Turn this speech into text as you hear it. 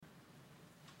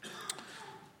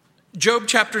Job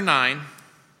chapter 9,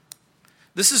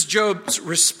 this is Job's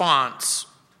response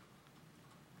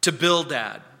to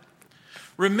Bildad.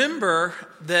 Remember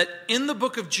that in the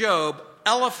book of Job,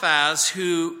 Eliphaz,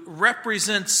 who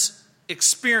represents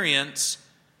experience,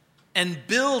 and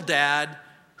Bildad,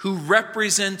 who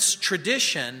represents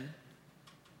tradition,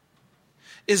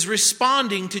 is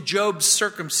responding to Job's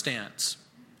circumstance.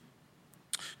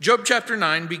 Job chapter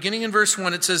 9, beginning in verse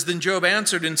 1, it says, "Then Job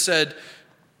answered and said,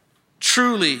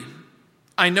 'Truly,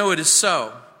 I know it is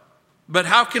so. But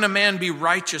how can a man be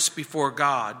righteous before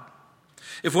God?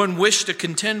 If one wished to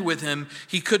contend with him,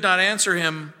 he could not answer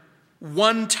him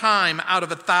one time out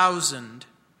of 1,000.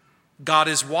 God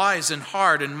is wise in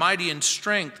heart and mighty in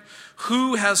strength.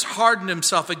 Who has hardened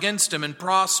himself against him and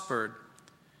prospered?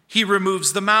 He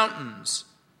removes the mountains,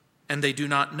 and they do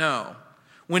not know.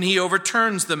 When he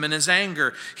overturns them in his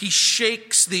anger, he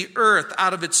shakes the earth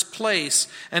out of its place,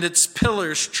 and its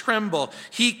pillars tremble.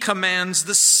 He commands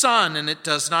the sun, and it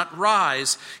does not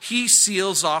rise. He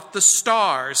seals off the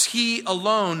stars. He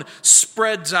alone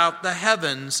spreads out the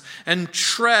heavens and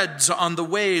treads on the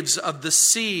waves of the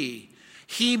sea.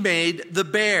 He made the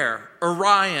bear,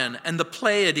 Orion, and the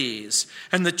Pleiades,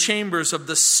 and the chambers of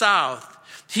the south.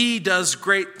 He does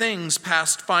great things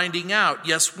past finding out,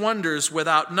 yes, wonders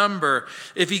without number.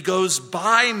 If he goes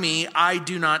by me, I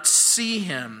do not see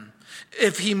him.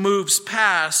 If he moves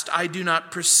past, I do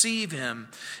not perceive him.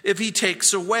 If he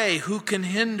takes away, who can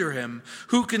hinder him?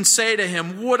 Who can say to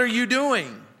him, 'What are you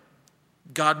doing?'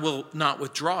 God will not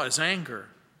withdraw his anger.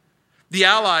 The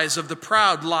allies of the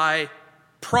proud lie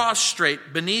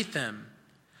prostrate beneath him.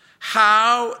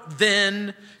 How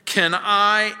then can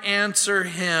I answer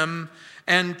him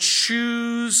and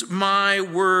choose my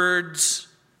words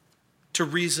to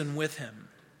reason with him?"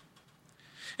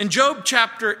 In Job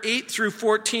chapter 8 through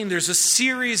 14, there's a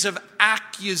series of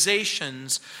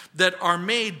accusations that are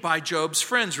made by Job's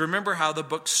friends. Remember how the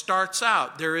book starts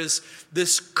out. There is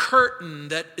this curtain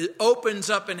that opens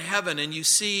up in heaven, and you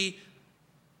see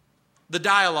the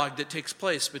dialogue that takes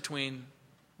place between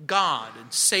God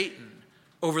and Satan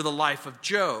over the life of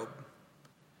Job.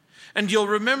 And you'll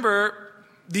remember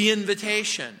the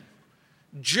invitation.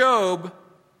 Job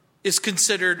is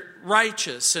considered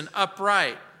righteous and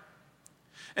upright.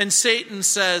 And Satan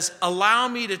says, "Allow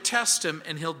me to test him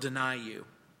and he'll deny you."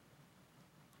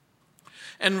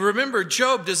 And remember,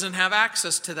 Job doesn't have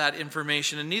access to that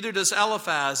information, and neither does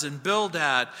Eliphaz and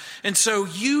Bildad. And so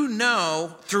you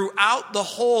know throughout the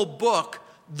whole book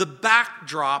the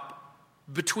backdrop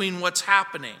between what's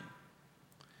happening.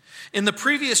 In the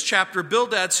previous chapter,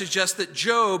 Bildad suggests that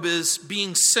Job is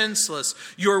being senseless.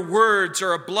 Your words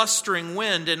are a blustering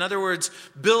wind. In other words,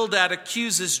 Bildad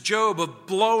accuses Job of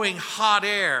blowing hot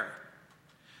air.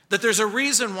 That there's a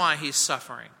reason why he's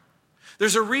suffering.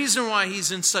 There's a reason why he's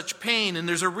in such pain, and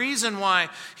there's a reason why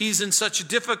he's in such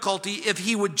difficulty. If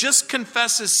he would just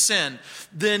confess his sin,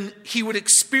 then he would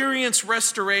experience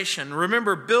restoration.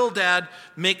 Remember, Bildad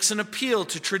makes an appeal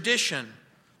to tradition.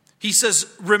 He says,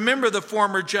 remember the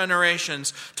former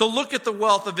generations, to look at the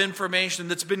wealth of information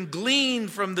that's been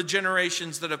gleaned from the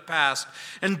generations that have passed.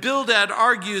 And Bildad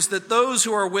argues that those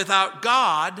who are without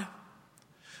God,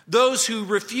 those who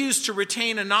refuse to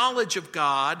retain a knowledge of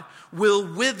God, will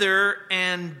wither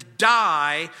and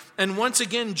die. And once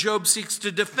again, Job seeks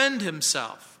to defend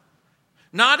himself.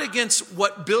 Not against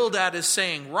what Bildad is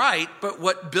saying right, but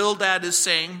what Bildad is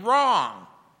saying wrong.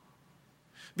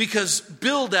 Because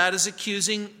Bildad is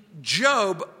accusing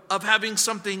Job of having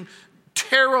something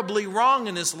terribly wrong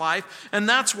in his life, and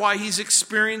that's why he's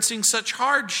experiencing such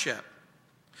hardship.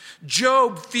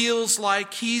 Job feels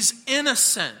like he's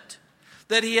innocent,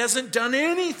 that he hasn't done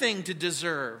anything to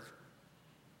deserve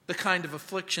the kind of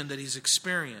affliction that he's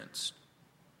experienced.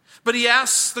 But he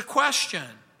asks the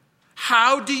question,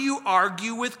 how do you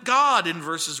argue with God in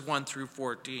verses 1 through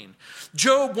 14?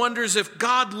 Job wonders if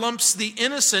God lumps the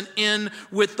innocent in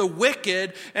with the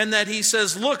wicked, and that he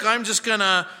says, look, I'm just going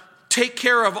to take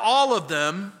care of all of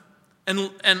them,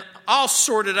 and I'll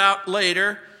sort it out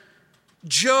later.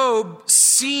 Job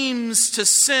seems to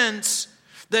sense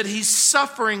that he's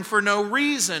suffering for no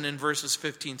reason in verses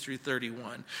 15 through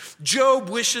 31. Job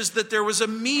wishes that there was a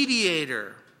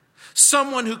mediator,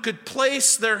 someone who could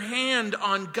place their hand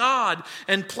on God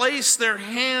and place their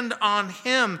hand on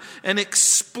him and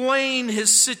explain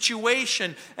his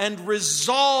situation and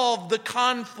resolve the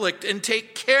conflict and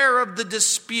take care of the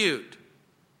dispute.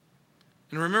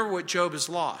 And remember what Job has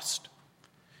lost.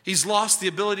 He's lost the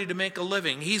ability to make a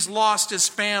living. He's lost his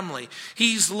family.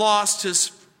 He's lost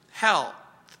his health.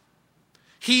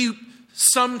 He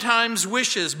sometimes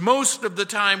wishes, most of the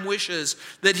time wishes,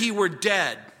 that he were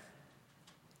dead.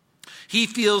 He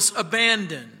feels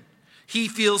abandoned. He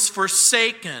feels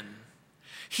forsaken.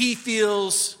 He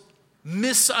feels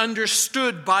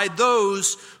misunderstood by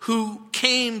those who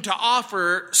came to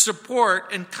offer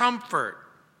support and comfort.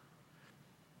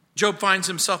 Job finds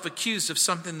himself accused of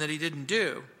something that he didn't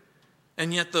do.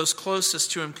 And yet those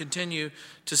closest to him continue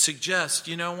to suggest,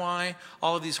 you know why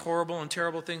all of these horrible and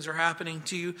terrible things are happening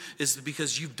to you? Is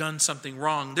because you've done something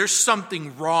wrong. There's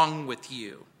something wrong with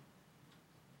you.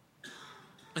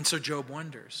 And so Job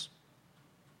wonders,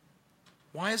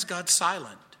 why is God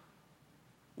silent?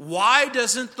 Why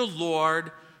doesn't the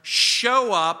Lord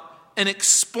show up and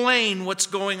explain what's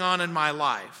going on in my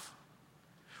life?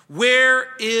 Where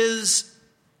is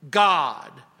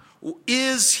God?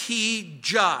 Is he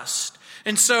just?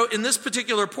 And so in this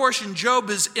particular portion, Job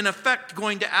is in effect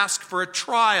going to ask for a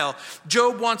trial.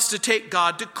 Job wants to take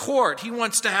God to court. He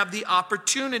wants to have the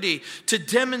opportunity to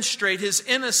demonstrate his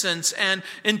innocence and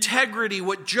integrity.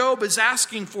 What Job is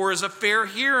asking for is a fair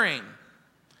hearing.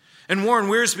 And Warren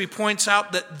Wiersbe points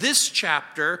out that this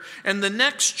chapter and the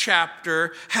next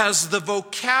chapter has the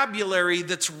vocabulary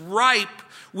that's ripe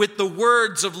with the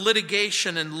words of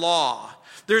litigation and law.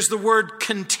 There's the word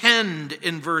contend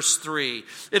in verse 3.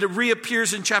 It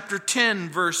reappears in chapter 10,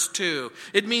 verse 2.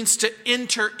 It means to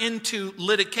enter into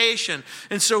litigation.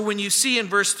 And so when you see in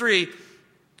verse 3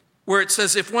 where it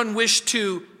says, if one wished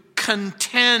to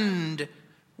contend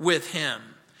with him,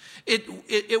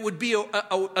 it would be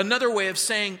another way of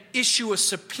saying issue a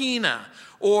subpoena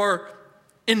or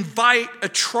invite a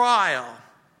trial.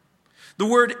 The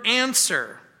word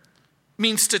answer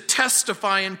means to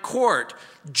testify in court.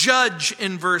 Judge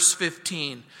in verse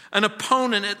 15. An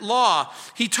opponent at law.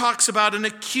 He talks about an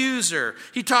accuser.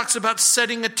 He talks about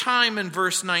setting a time in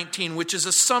verse 19, which is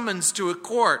a summons to a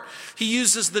court. He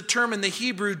uses the term in the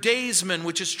Hebrew daysman,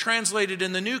 which is translated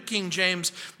in the New King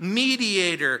James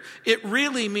mediator. It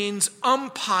really means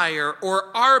umpire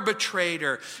or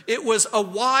arbitrator. It was a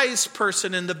wise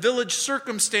person in the village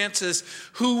circumstances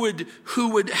who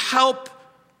would help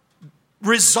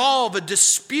resolve a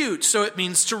dispute. So it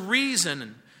means to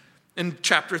reason. In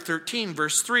chapter 13,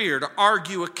 verse 3, or to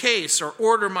argue a case or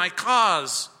order my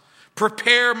cause,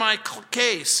 prepare my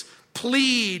case,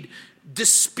 plead,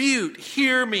 dispute,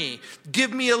 hear me,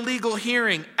 give me a legal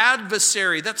hearing.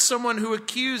 Adversary, that's someone who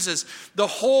accuses. The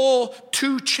whole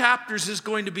 2 chapters is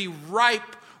going to be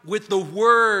ripe with the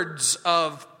words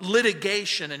of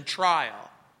litigation and trial.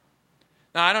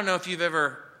 Now, I don't know if you've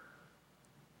ever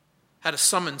had a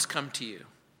summons come to you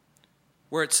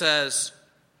where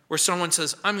someone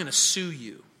says, I'm going to sue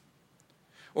you,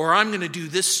 or I'm going to do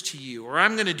this to you, or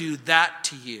I'm going to do that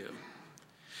to you.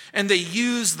 And they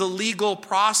use the legal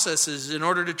processes in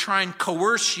order to try and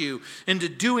coerce you into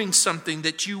doing something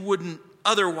that you wouldn't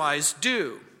otherwise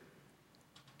do.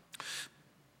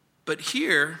 But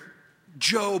here,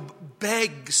 Job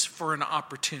begs for an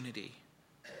opportunity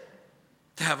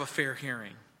to have a fair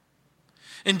hearing.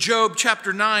 In Job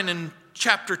chapter 9 and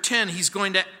chapter 10, he's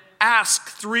going to ask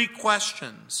 3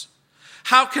 questions.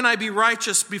 How can I be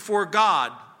righteous before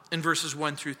God? In verses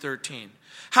 1 through 13.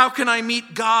 How can I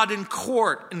meet God in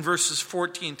court? In verses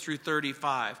 14 through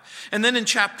 35. And then in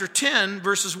chapter 10,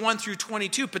 verses 1 through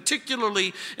 22,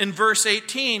 particularly in verse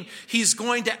 18, he's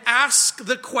going to ask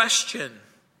the question,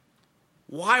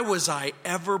 why was I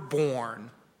ever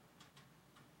born?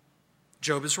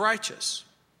 Job is righteous.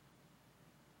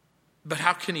 But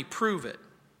how can he prove it?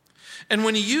 And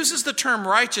when he uses the term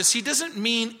righteous, he doesn't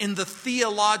mean in the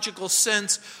theological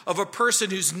sense of a person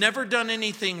who's never done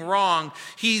anything wrong.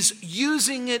 He's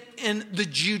using it in the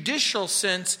judicial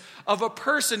sense of a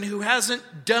person who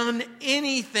hasn't done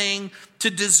anything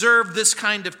to deserve this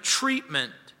kind of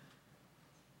treatment.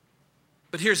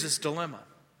 But here's his dilemma.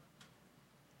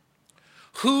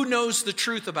 Who knows the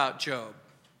truth about Job?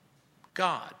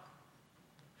 God.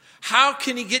 How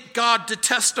can he get God to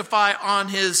testify on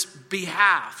his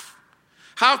behalf?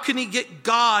 How can he get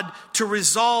God to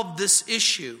resolve this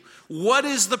issue? What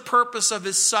is the purpose of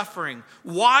his suffering?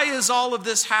 Why is all of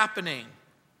this happening?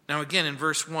 Now again in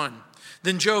verse 1.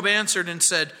 Then Job answered and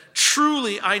said,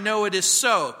 truly I know it is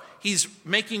so. He's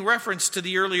making reference to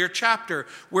the earlier chapter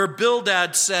where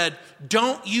Bildad said,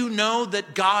 don't you know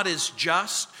that God is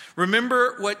just?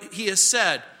 Remember what he has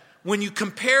said. When you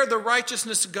compare the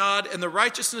righteousness of God and the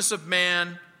righteousness of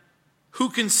man, who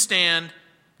can stand?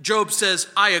 Job says,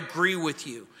 I agree with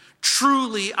you.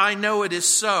 Truly, I know it is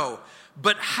so.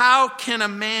 But how can a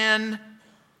man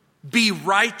be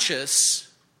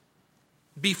righteous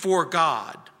before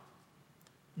God?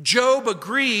 Job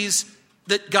agrees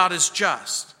that God is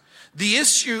just. The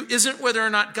issue isn't whether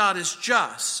or not God is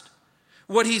just.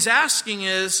 What he's asking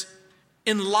is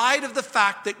in light of the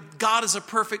fact that God is a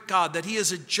perfect God, that he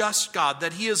is a just God,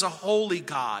 that he is a holy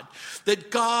God, that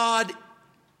God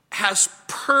has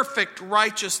perfect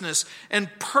righteousness and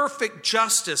perfect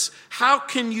justice, how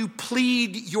can you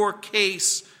plead your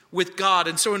case with God?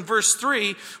 And so in verse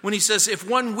 3, when he says, if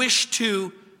one wished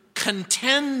to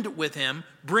contend with him,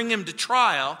 bring him to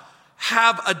trial,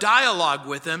 have a dialogue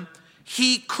with him,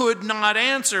 he could not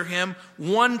answer him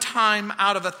one time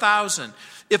out of 1,000.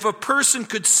 If a person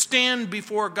could stand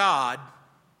before God,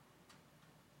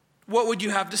 what would you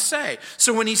have to say?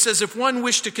 So when he says, if one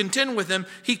wished to contend with him,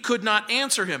 he could not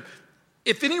answer him.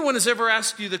 If anyone has ever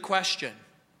asked you the question,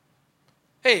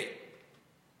 hey,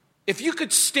 if you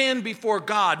could stand before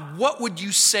God, what would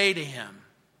you say to him?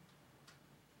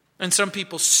 And some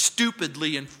people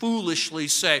stupidly and foolishly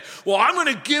say, well, I'm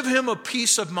going to give him a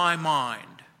piece of my mind.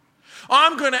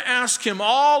 I'm going to ask him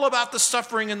all about the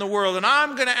suffering in the world, and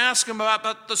I'm going to ask him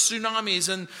about the tsunamis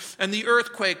and the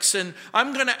earthquakes, and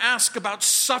I'm going to ask about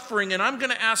suffering, and I'm going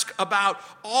to ask about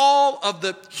all of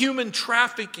the human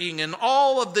trafficking and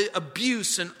all of the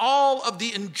abuse and all of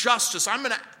the injustice.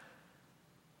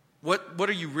 What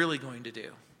are you really going to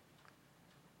do?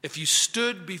 If you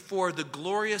stood before the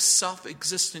glorious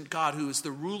self-existent God who is the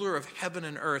ruler of heaven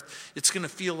and earth, it's going to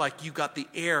feel like you got the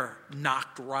air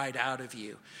knocked right out of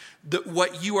you.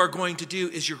 What you are going to do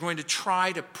is you're going to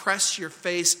try to press your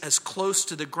face as close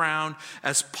to the ground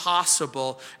as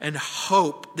possible and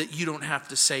hope that you don't have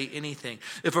to say anything.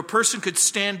 If a person could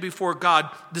stand before God,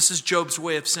 this is Job's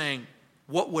way of saying,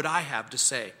 what would I have to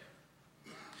say?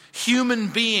 Human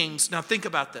beings, now think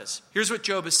about this. Here's what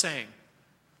Job is saying.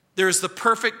 There is the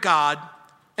perfect God,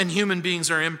 and human beings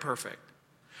are imperfect.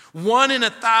 1 in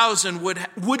 1,000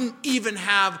 wouldn't even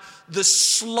have the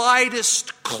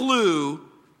slightest clue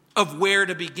of where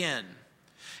to begin.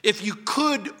 If you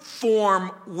could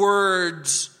form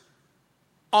words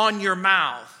on your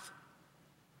mouth,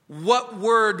 what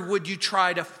word would you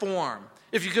try to form?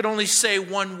 If you could only say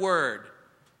one word,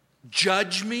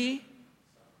 judge me,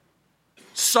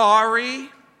 sorry,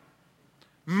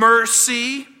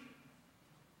 mercy.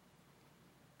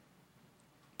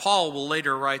 Paul will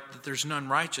later write that there's none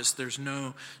righteous, there's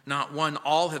not one.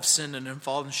 All have sinned and have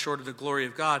fallen short of the glory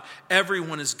of God.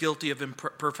 Everyone is guilty of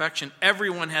imperfection.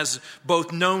 Everyone has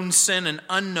both known sin and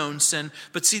unknown sin.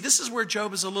 But see, this is where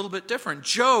Job is a little bit different.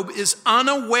 Job is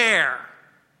unaware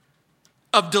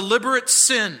of deliberate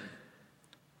sin,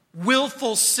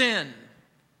 willful sin,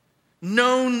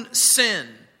 known sin.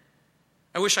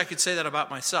 I wish I could say that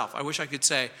about myself. I wish I could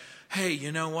say, hey,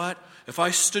 you know what? If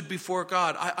I stood before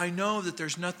God, I know that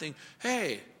there's nothing,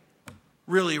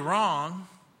 really wrong.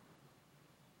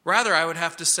 Rather, I would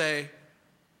have to say,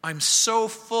 I'm so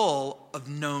full of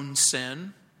known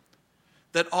sin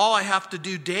that all I have to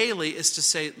do daily is to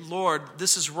say, Lord,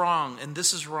 this is wrong, and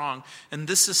this is wrong, and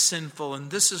this is sinful,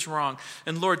 and this is wrong.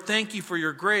 And Lord, thank you for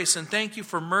your grace, and thank you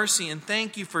for mercy, and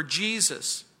thank you for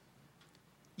Jesus.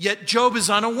 Yet Job is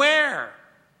unaware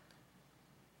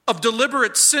of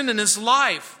deliberate sin in his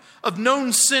life, of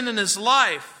known sin in his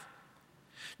life.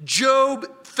 Job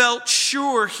felt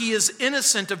sure he is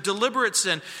innocent of deliberate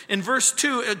sin. In verse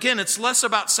 2, again, it's less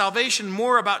about salvation,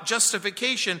 more about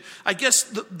justification. I guess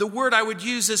the word I would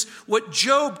use is what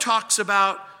Job talks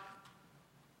about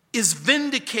is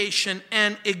vindication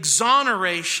and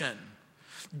exoneration.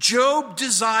 Job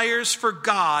desires for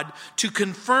God to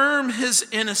confirm his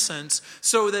innocence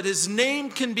so that his name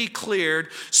can be cleared,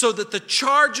 so that the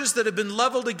charges that have been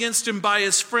leveled against him by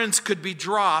his friends could be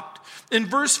dropped. In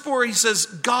verse 4, he says,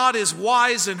 God is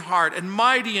wise in heart and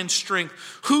mighty in strength.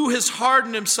 Who has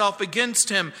hardened himself against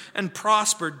him and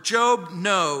prospered? Job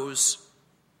knows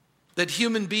that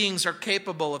human beings are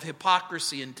capable of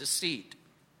hypocrisy and deceit.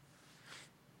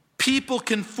 People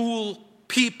can fool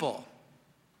people,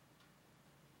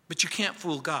 but you can't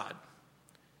fool God.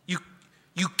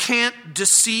 You can't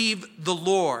deceive the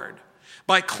Lord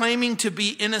by claiming to be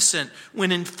innocent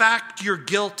when in fact you're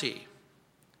guilty.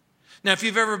 Now, if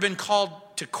you've ever been called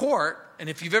to court, and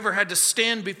if you've ever had to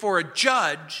stand before a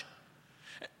judge,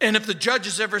 and if the judge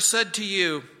has ever said to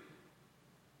you,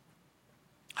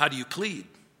 how do you plead?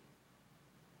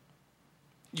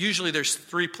 Usually there's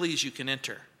 3 pleas you can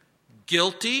enter.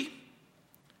 Guilty,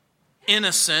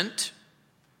 innocent.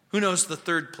 Who knows the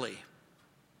third plea?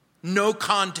 No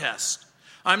contest.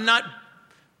 I'm not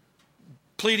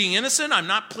pleading innocent. I'm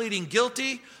not pleading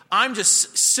guilty. I'm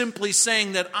just simply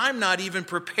saying that I'm not even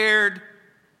prepared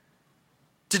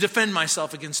to defend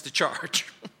myself against the charge.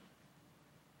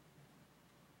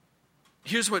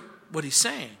 Here's what he's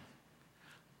saying.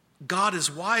 God is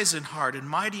wise in heart and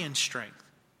mighty in strength.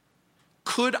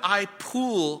 Could I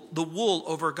pull the wool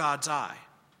over God's eye?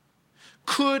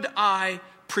 Could I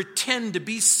pretend to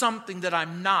be something that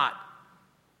I'm not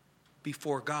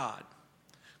before God?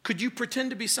 Could you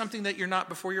pretend to be something that you're not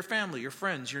before your family, your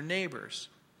friends, your neighbors?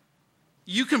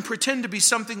 You can pretend to be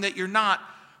something that you're not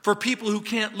for people who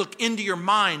can't look into your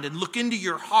mind and look into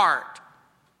your heart.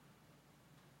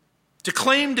 To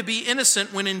claim to be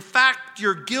innocent when in fact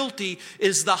you're guilty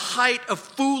is the height of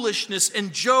foolishness,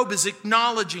 and Job is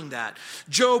acknowledging that.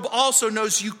 Job also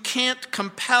knows you can't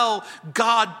compel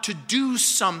God to do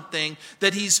something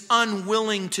that he's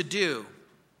unwilling to do.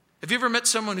 Have you ever met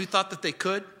someone who thought that they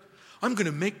could? I'm going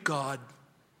to make God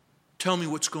tell me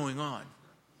what's going on.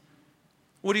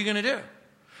 What are you going to do?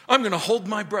 I'm going to hold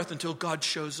my breath until God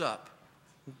shows up.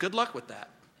 Good luck with that.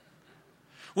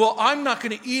 Well, I'm not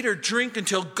going to eat or drink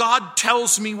until God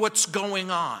tells me what's going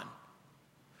on.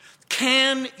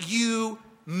 Can you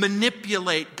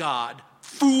manipulate God,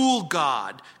 fool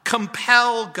God,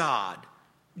 compel God?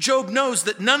 Job knows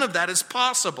that none of that is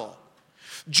possible.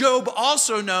 Job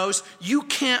also knows you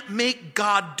can't make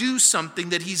God do something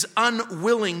that he's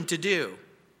unwilling to do.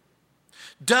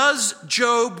 Does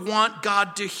Job want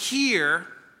God to hear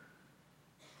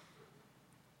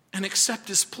and accept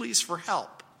his pleas for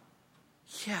help?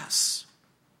 Yes.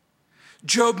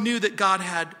 Job knew that God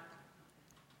had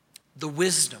the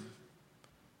wisdom,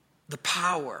 the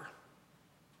power,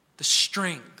 the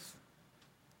strength,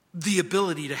 the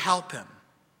ability to help him.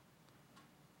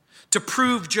 To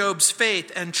prove Job's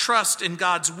faith and trust in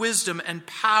God's wisdom and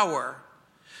power,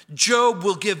 Job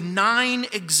will give 9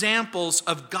 examples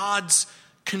of God's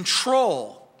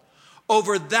control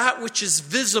over that which is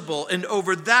visible and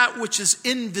over that which is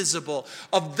invisible,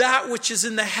 of that which is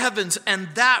in the heavens and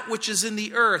that which is in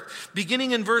the earth.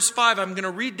 Beginning in verse 5, I'm going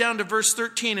to read down to verse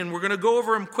 13, and we're going to go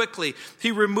over them quickly. He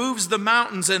removes the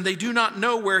mountains, and they do not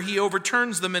know where he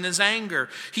overturns them in his anger.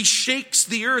 He shakes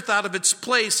the earth out of its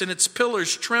place, and its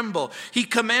pillars tremble. He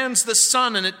commands the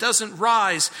sun, and it doesn't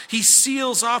rise. He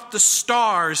seals off the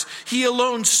stars. He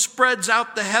alone spreads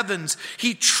out the heavens.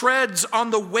 He treads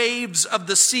on the waves of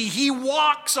the sea. He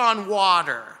walks on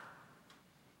water.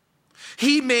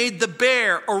 He made the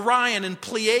Bear, Orion, and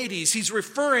Pleiades. He's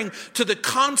referring to the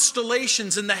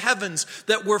constellations in the heavens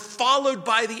that were followed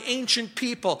by the ancient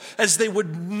people as they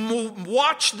would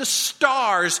watch the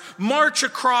stars march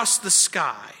across the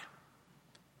sky.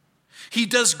 He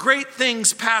does great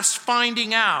things past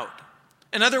finding out.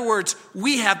 In other words,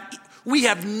 we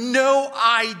have no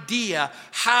idea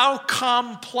how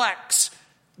complex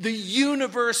the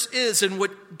universe is and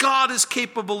what God is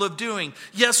capable of doing.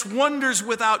 Yes, wonders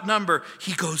without number.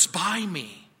 He goes by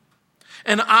me,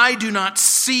 and I do not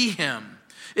see him.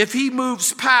 If he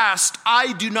moves past,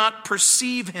 I do not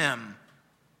perceive him.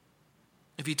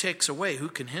 If he takes away, who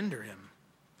can hinder him?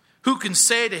 Who can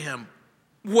say to him,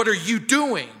 what are you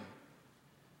doing?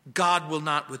 God will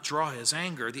not withdraw his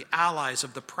anger. The allies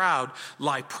of the proud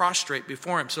lie prostrate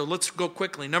before him. So let's go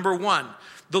quickly. Number 1,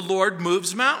 the Lord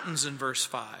moves mountains in verse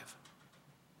 5.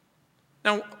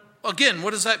 Now, again, what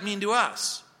does that mean to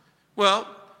us? Well,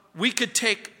 we could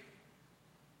take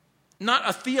not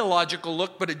a theological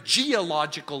look, but a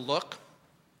geological look.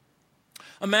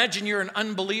 Imagine you're an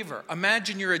unbeliever.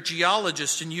 Imagine you're a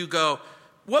geologist and you go,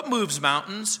 what moves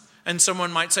mountains? And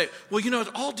someone might say, well, it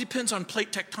all depends on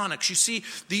plate tectonics. You see,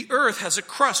 the earth has a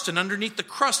crust, and underneath the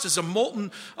crust is a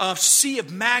molten sea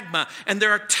of magma, and there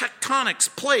are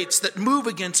tectonics, plates that move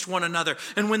against one another.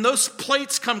 And when those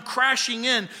plates come crashing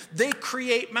in, they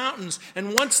create mountains.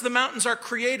 And once the mountains are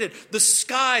created, the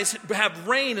skies have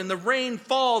rain, and the rain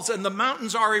falls, and the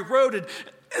mountains are eroded,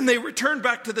 and they return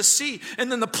back to the sea.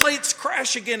 And then the plates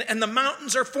crash again, and the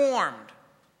mountains are formed.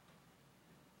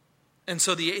 And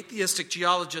so the atheistic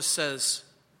geologist says,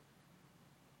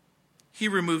 he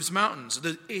removes mountains.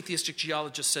 The atheistic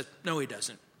geologist said, no, he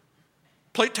doesn't.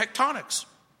 Plate tectonics,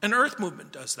 an earth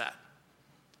movement does that.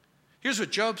 Here's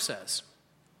what Job says.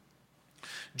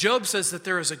 Job says that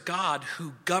there is a God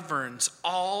who governs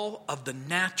all of the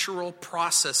natural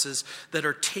processes that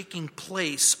are taking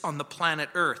place on the planet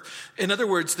Earth. In other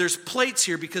words, there's plates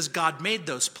here because God made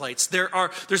those plates.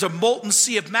 There's a molten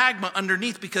sea of magma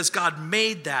underneath because God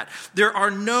made that. There are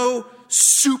no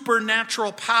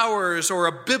supernatural powers or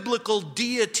a biblical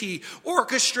deity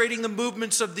orchestrating the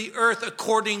movements of the earth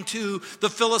according to the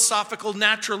philosophical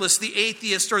naturalist, the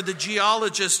atheist, or the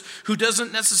geologist who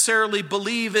doesn't necessarily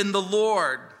believe in the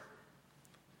Lord.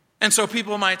 And so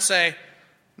people might say,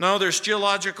 no, there's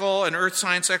geological and earth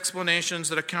science explanations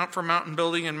that account for mountain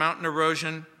building and mountain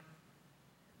erosion.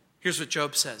 Here's what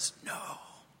Job says. No,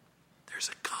 there's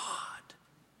a God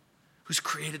who's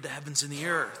created the heavens and the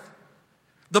earth.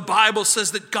 The Bible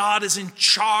says that God is in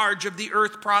charge of the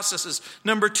earth processes.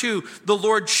 Number 2, the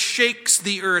Lord shakes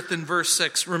the earth in verse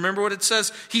 6. Remember what it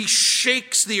says? He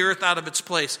shakes the earth out of its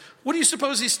place. What do you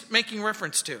suppose he's making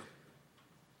reference to?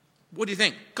 What do you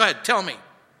think? Go ahead, tell me.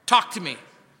 Talk to me.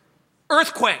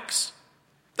 Earthquakes.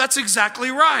 That's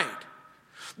exactly right.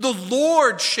 The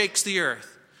Lord shakes the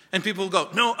earth. And people go,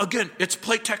 no, again, it's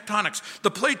plate tectonics.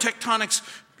 The plate tectonics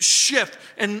shift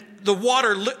and the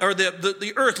water or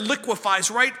the earth liquefies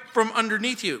right from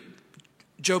underneath you.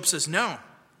 Job says, no.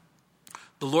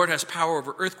 The Lord has power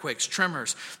over earthquakes,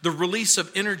 tremors, the release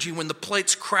of energy when the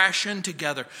plates crash in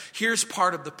together. Here's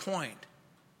part of the point.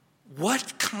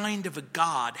 What kind of a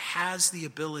God has the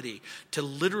ability to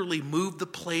literally move the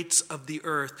plates of the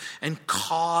earth and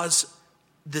cause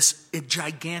this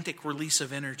gigantic release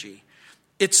of energy?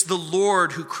 It's the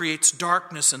Lord who creates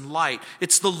darkness and light.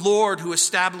 It's the Lord who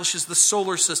establishes the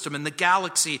solar system and the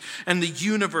galaxy and the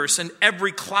universe and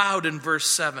every cloud in verse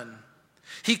 7.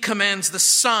 He commands the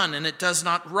sun and it does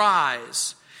not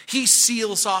rise. He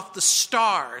seals off the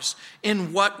stars.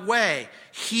 In what way?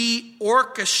 He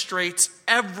orchestrates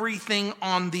everything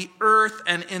on the earth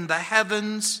and in the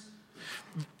heavens.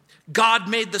 God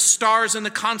made the stars and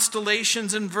the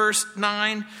constellations in verse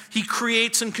 9. He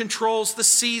creates and controls the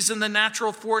seas and the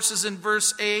natural forces in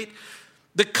verse 8.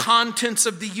 The contents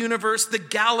of the universe, the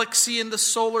galaxy and the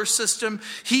solar system.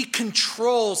 He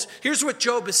controls. Here's what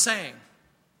Job is saying.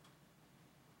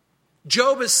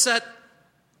 Job says,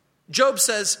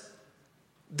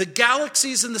 the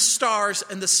galaxies and the stars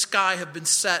and the sky have been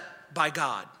set by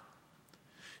God.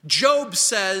 Job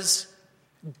says,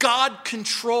 God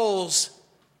controls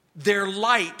their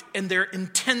light and their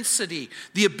intensity,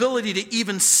 the ability to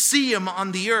even see them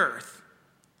on the earth.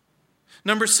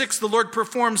 Number 6, the Lord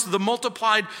performs the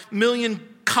multiplied million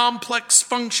complex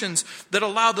functions that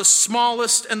allow the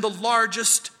smallest and the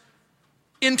largest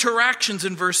interactions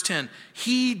in verse 10.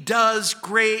 He does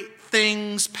great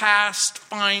things past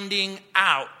finding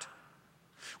out.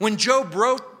 When Job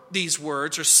wrote these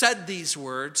words or said these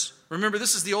words, remember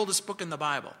this is the oldest book in the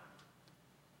Bible.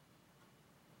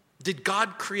 Did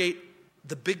God create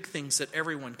the big things that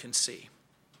everyone can see?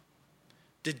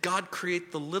 Did God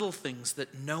create the little things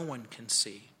that no one can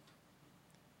see?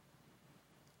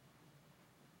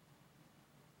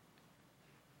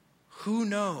 Who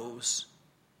knows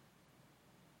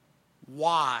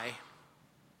why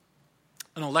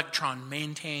an electron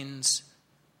maintains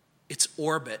its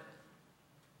orbit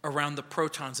around the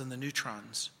protons and the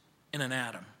neutrons in an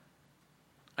atom?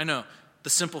 I know the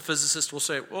simple physicist will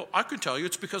say, well, I can tell you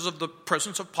it's because of the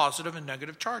presence of positive and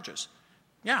negative charges.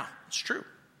 Yeah, it's true.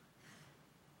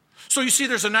 So you see,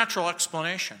 there's a natural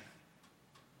explanation.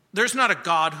 There's not a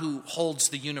God who holds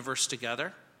the universe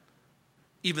together,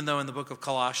 even though in the book of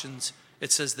Colossians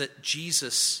it says that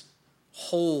Jesus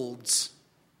holds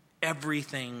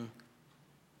everything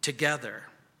together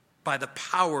by the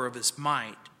power of his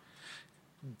might.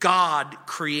 God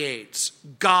creates,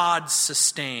 God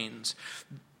sustains.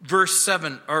 Verse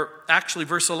 7, or actually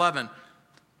verse 11,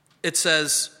 it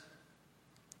says,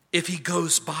 if he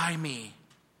goes by me,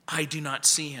 I do not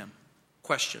see him.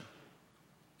 Question,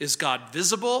 is God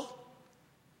visible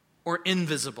or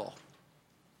invisible?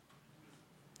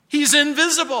 He's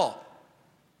invisible.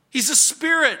 He's a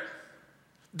spirit.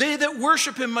 They that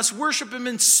worship him must worship him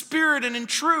in spirit and in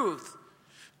truth.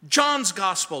 John's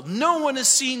gospel, no one has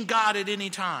seen God at any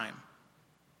time.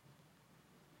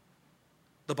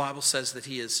 The Bible says that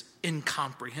he is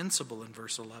incomprehensible in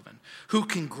verse 11. Who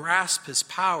can grasp his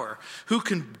power? Who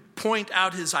can point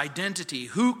out his identity?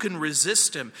 Who can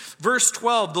resist him? Verse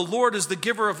 12, the Lord is the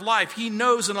giver of life. He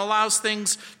knows and allows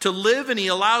things to live and he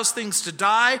allows things to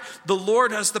die. The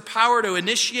Lord has the power to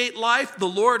initiate life. The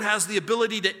Lord has the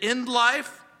ability to end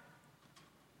life.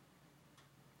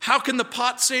 How can the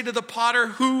pot say to the potter,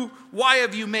 why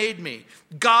have you made me?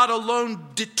 God alone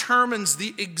determines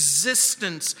the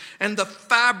existence and the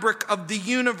fabric of the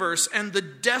universe and the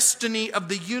destiny of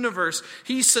the universe.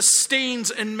 He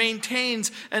sustains and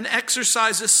maintains and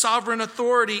exercises sovereign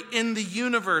authority in the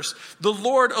universe. The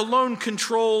Lord alone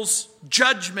controls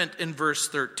judgment in verse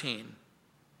 13.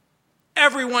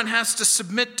 Everyone has to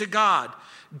submit to God.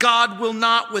 God will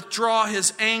not withdraw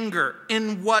his anger.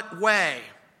 In what way?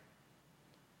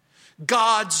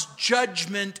 God's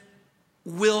judgment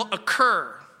will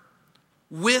occur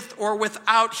with or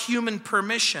without human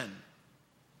permission.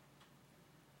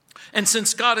 And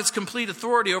since God has complete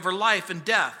authority over life and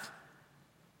death,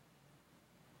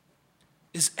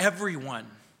 is everyone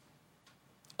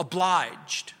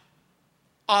obliged,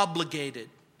 obligated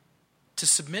to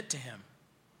submit to him?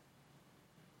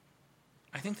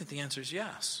 I think that the answer is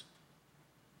yes.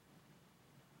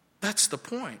 That's the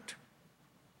point.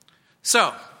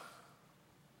 So,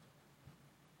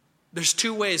 there's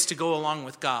two ways to go along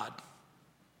with God.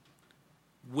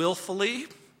 Willfully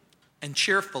and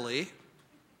cheerfully,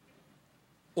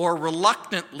 or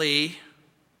reluctantly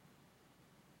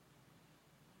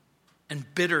and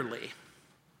bitterly.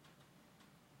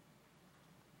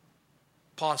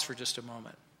 Pause for just a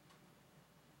moment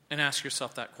and ask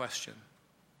yourself that question.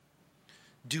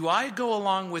 Do I go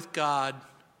along with God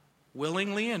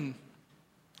willingly and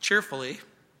cheerfully,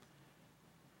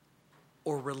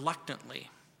 or reluctantly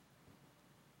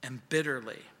and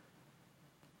bitterly?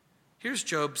 Here's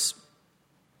Job's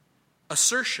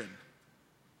assertion.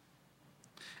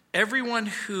 Everyone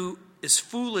who is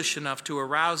foolish enough to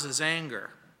arouse his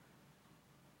anger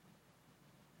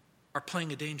are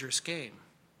playing a dangerous game.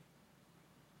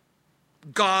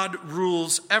 God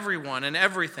rules everyone and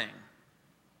everything.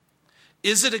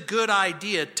 Is it a good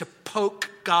idea to poke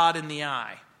God in the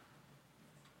eye?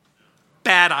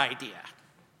 Bad idea.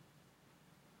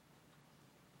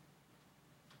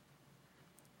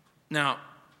 Now,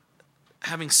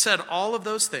 having said all of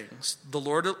those things, the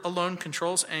Lord alone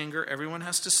controls anger. Everyone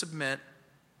has to submit.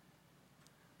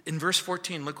 In verse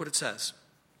 14, look what it says.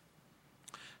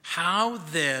 How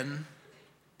then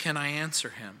can I answer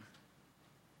him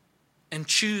and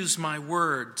choose my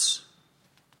words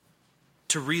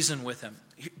to reason with him?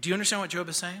 Do you understand what Job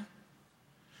is saying?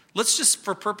 Let's just,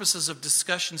 for purposes of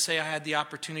discussion, say I had the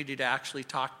opportunity to actually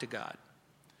talk to God.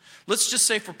 Let's just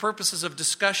say for purposes of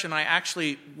discussion, I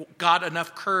actually got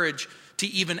enough courage to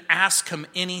even ask him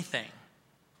anything.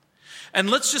 And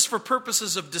let's just for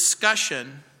purposes of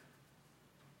discussion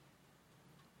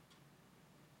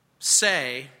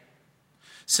say,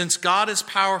 since God is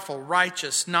powerful,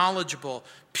 righteous, knowledgeable,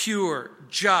 pure,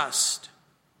 just,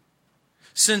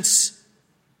 since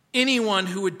anyone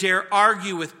who would dare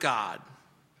argue with God,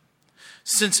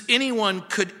 since anyone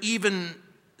could even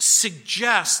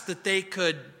suggest that they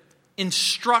could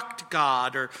instruct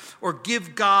God or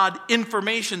give God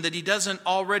information that he doesn't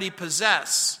already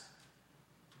possess,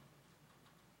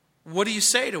 what do you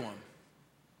say to him?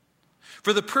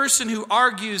 For the person who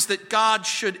argues that God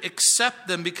should accept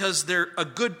them because they're a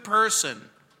good person,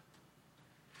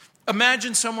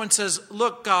 imagine someone says,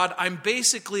 look, God, I'm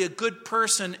basically a good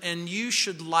person and you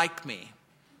should like me.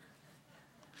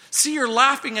 See, you're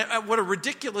laughing at what a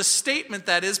ridiculous statement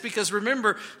that is, because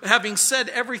remember, having said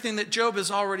everything that Job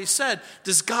has already said,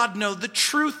 does God know the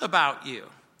truth about you?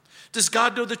 Does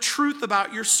God know the truth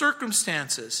about your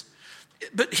circumstances?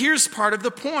 But here's part of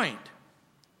the point.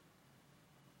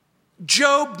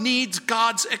 Job needs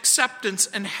God's acceptance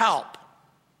and help.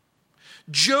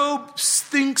 Job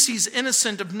thinks he's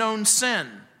innocent of known sin.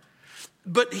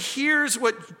 But here's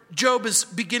what Job is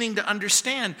beginning to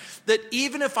understand, that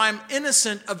even if I'm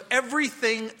innocent of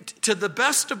everything, to the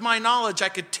best of my knowledge, I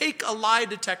could take a lie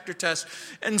detector test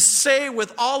and say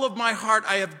with all of my heart,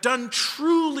 I have done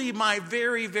truly my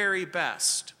very, very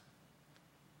best.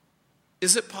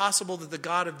 Is it possible that the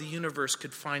God of the universe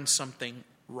could find something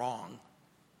wrong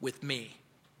with me?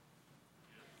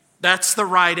 That's the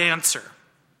right answer.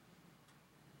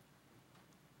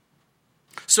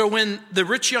 So when the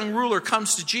rich young ruler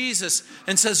comes to Jesus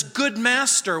and says, good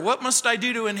master, what must I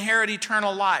do to inherit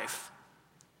eternal life?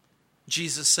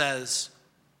 Jesus says,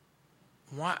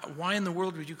 why in the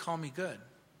world would you call me good?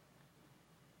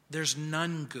 There's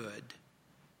none good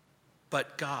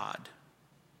but God.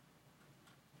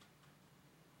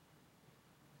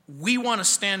 We want to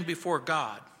stand before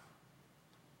God,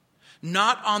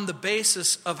 not on the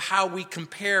basis of how we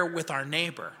compare with our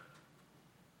neighbor.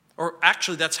 Or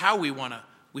actually, that's how we want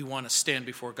to stand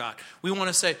before God. We want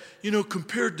to say,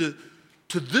 compared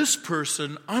to this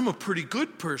person, I'm a pretty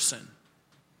good person.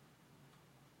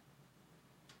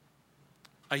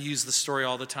 I use the story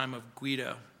all the time of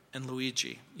Guido and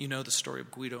Luigi. You know the story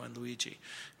of Guido and Luigi.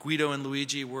 Guido and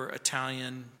Luigi were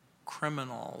Italian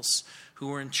criminals who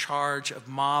were in charge of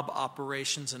mob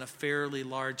operations in a fairly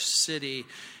large city.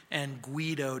 And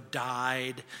Guido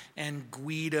died, and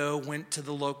Guido went to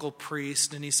the local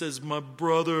priest, and he says, my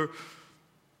brother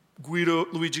Guido,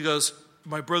 Luigi goes,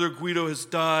 my brother Guido has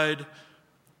died,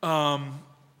 but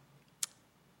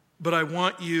I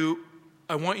want you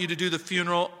to do the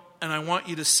funeral, and I want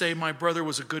you to say my brother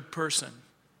was a good person.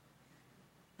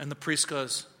 And the priest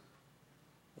goes,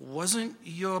 wasn't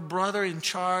your brother in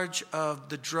charge of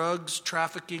the drugs,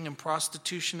 trafficking, and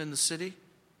prostitution in the city?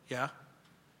 Yeah.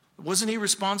 Wasn't he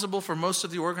responsible for most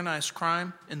of the organized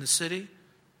crime in the city?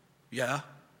 Yeah.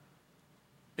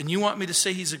 And you want me to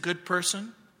say he's a good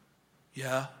person?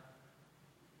 Yeah.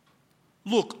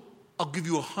 Look, I'll give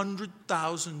you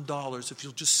 $100,000 if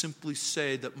you'll just simply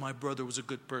say that my brother was a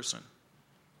good person.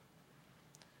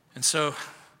 And so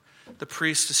the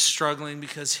priest is struggling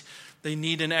because they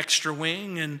need an extra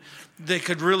wing and they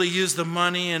could really use the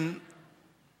money. And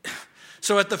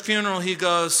so at the funeral he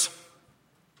goes,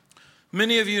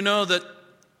 many of you know that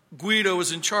Guido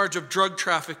was in charge of drug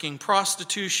trafficking,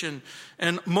 prostitution,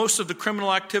 and most of the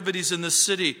criminal activities in this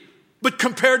city. But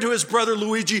compared to his brother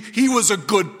Luigi, he was a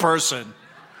good person.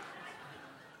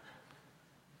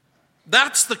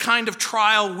 That's the kind of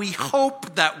trial we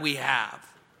hope that we have.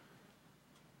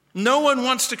 No one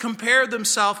wants to compare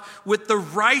themselves with the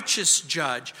righteous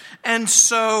judge. And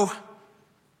so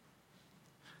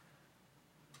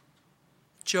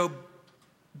Job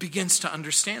begins to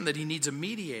understand that he needs a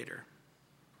mediator.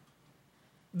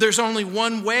 There's only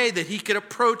one way that he could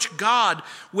approach God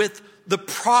with the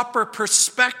proper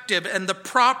perspective and the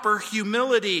proper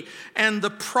humility and the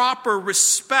proper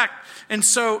respect. And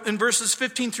so in verses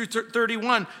 15 through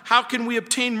 31, how can we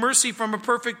obtain mercy from a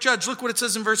perfect judge? Look what it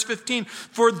says in verse 15.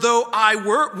 For though I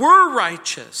were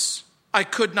righteous, I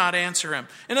could not answer him.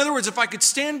 In other words, if I could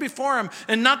stand before him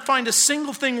and not find a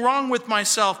single thing wrong with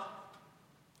myself,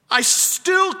 I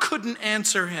still couldn't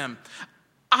answer him.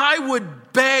 I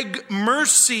would beg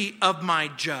mercy of my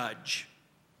judge.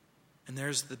 And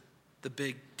there's the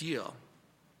big deal.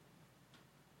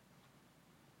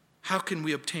 How can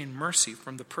we obtain mercy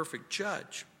from the perfect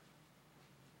judge?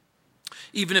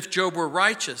 Even if Job were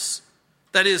righteous,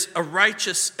 that is,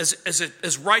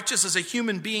 as righteous as a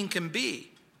human being can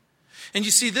be. And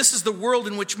you see, this is the world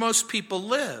in which most people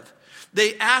live.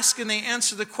 They ask and they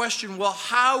answer the question, well,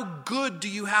 how good do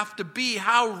you have to be?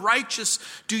 How righteous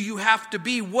do you have to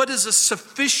be? What is a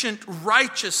sufficient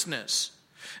righteousness?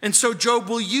 And so Job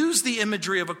will use the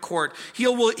imagery of a court.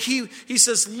 He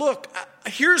says, look,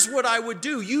 here's what I would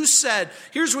do.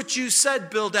 Here's what you said,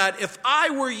 Bildad. If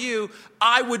I were you,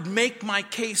 I would make my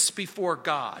case before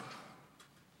God.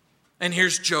 And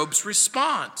here's Job's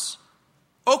response.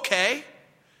 Okay,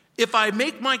 if I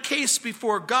make my case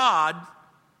before God,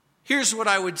 here's what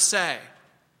I would say.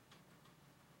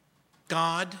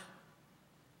 God,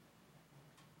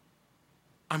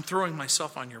 I'm throwing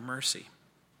myself on your mercy.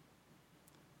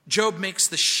 Job makes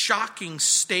the shocking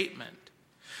statement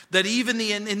that even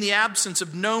in the absence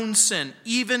of known sin,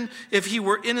 even if he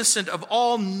were innocent of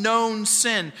all known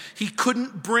sin, he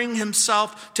couldn't bring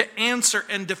himself to answer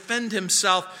and defend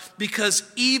himself, because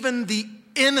even the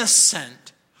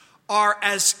innocent are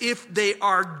as if they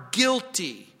are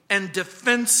guilty and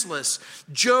defenseless.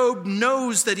 Job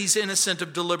knows that he's innocent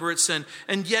of deliberate sin,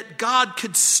 and yet God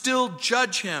could still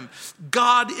judge him.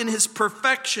 God in his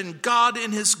perfection, God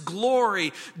in his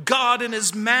glory, God in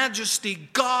his majesty,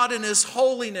 God in his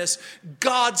holiness.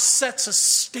 God sets a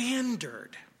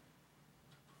standard.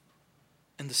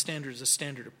 And the standard is a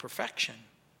standard of perfection.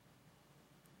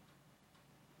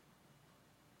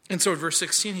 And so in verse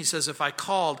 16 he says, if I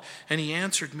called and he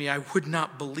answered me, I would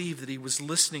not believe that he was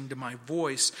listening to my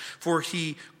voice. For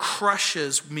he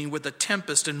crushes me with a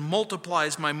tempest and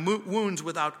multiplies my wounds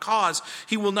without cause.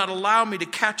 He will not allow me to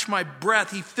catch my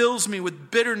breath. He fills me with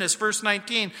bitterness. Verse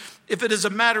 19, if it is a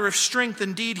matter of strength,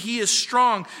 indeed he is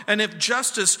strong. And if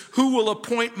justice, who will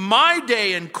appoint my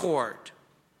day in court?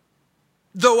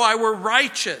 Though I were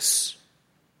righteous,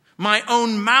 my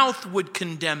own mouth would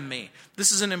condemn me.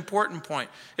 This is an important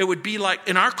point. It would be like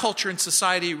in our culture and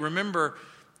society, remember,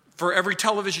 for every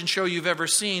television show you've ever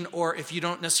seen, or if you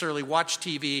don't necessarily watch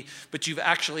TV, but you've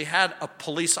actually had a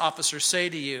police officer say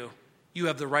to you, you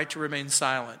have the right to remain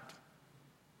silent.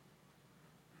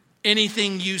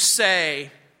 Anything you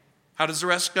say, how does the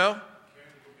rest go?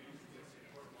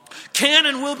 Can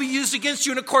and will be used against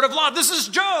you in a court of law. This is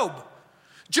Job.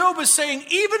 Job is saying,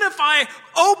 even if I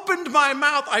opened my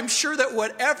mouth, I'm sure that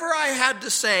whatever I had to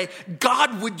say,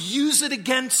 God would use it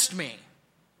against me.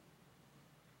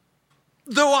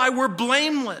 Though I were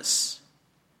blameless,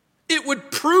 it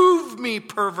would prove me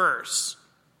perverse.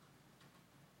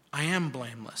 I am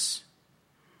blameless,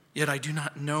 yet I do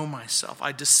not know myself.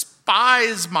 I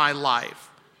despise my life.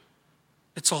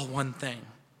 It's all one thing.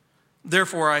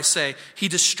 Therefore I say, he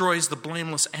destroys the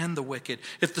blameless and the wicked.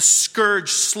 If the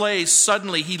scourge slays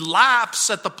suddenly, he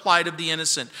laughs at the plight of the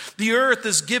innocent. The earth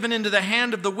is given into the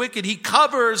hand of the wicked. He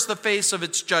covers the face of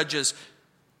its judges.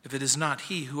 If it is not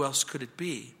he, who else could it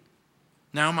be?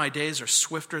 Now my days are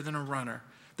swifter than a runner.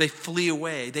 They flee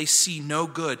away. They see no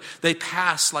good. They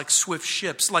pass like swift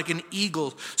ships, like an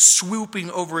eagle swooping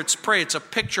over its prey. It's a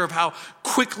picture of how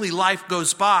quickly life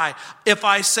goes by. If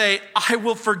I say, I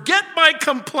will forget my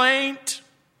complaint,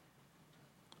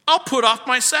 I'll put off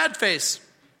my sad face.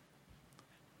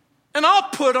 And I'll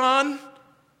put on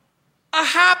a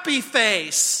happy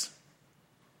face.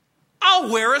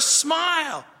 I'll wear a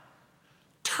smile.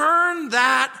 Turn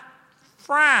that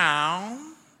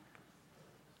crown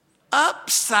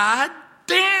upside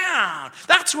down.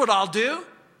 That's what I'll do.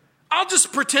 I'll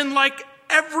just pretend like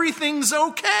everything's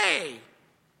okay.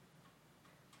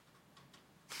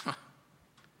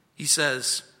 He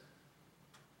says,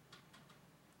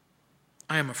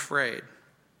 I am afraid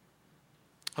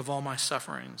of all my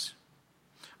sufferings.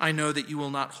 I know that you will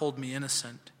not hold me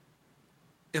innocent.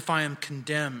 If I am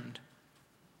condemned,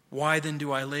 why then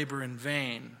do I labor in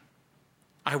vain?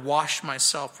 I wash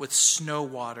myself with snow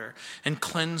water and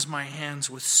cleanse my hands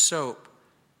with soap.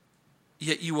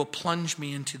 Yet you will plunge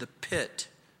me into the pit,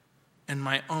 and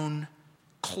my own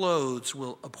clothes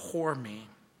will abhor me.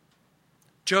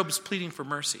 Job's pleading for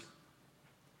mercy.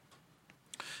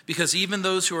 Because even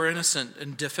those who are innocent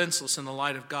and defenseless in the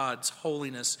light of God's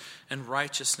holiness and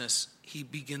righteousness, he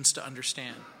begins to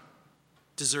understand,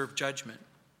 deserve judgment.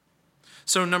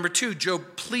 So number 2,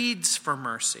 Job pleads for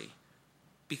mercy.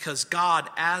 Because God,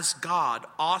 as God,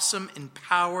 awesome in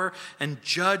power and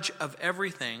judge of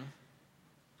everything,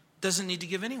 doesn't need to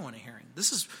give anyone a hearing.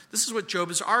 This is what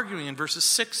Job is arguing in verses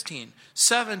 16,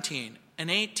 17, and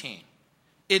 18.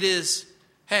 It is,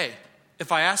 hey,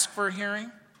 if I ask for a hearing,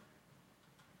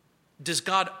 does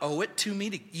God owe it to me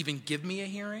to even give me a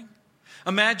hearing?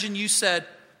 Imagine you said,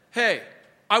 hey,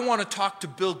 I want to talk to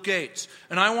Bill Gates,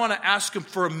 and I want to ask him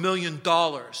for $1 million.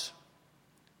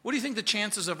 What do you think the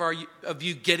chances of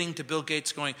you getting to Bill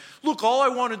Gates going, look, all I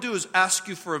want to do is ask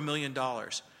you for $1 million.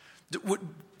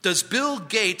 Does Bill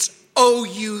Gates owe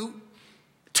you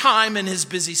time in his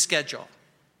busy schedule?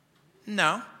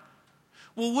 No.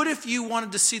 Well, what if you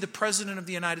wanted to see the President of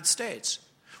the United States?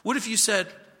 What if you said,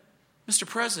 Mr.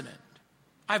 President,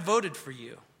 I voted for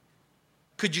you.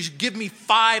 Could you give me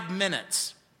 5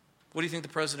 minutes? What do you think the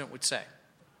president would say?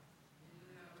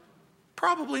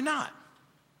 Probably not.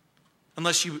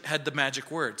 Unless you had the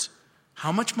magic words.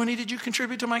 How much money did you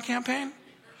contribute to my campaign?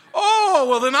 Oh,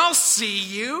 well then I'll see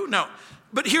you. No,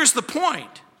 but here's the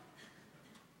point.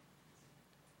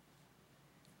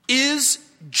 Is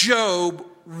Job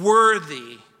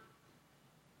worthy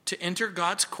to enter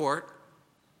God's court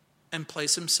and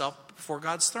place himself before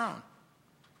God's throne?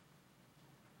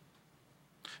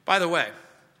 By the way,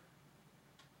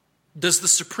 does the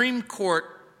Supreme Court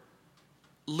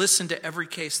listen to every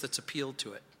case that's appealed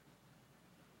to it?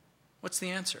 What's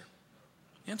the answer?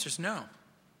 The answer is no.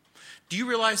 Do you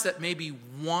realize that maybe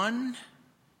 1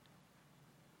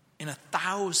 in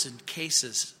 1,000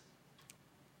 cases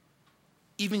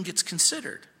even gets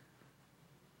considered?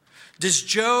 Does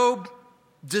Job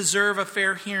deserve a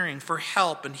fair hearing for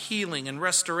help and healing and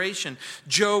restoration?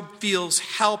 Job feels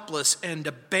helpless and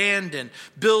abandoned.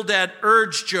 Bildad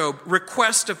urged Job,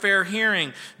 request a fair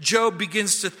hearing. Job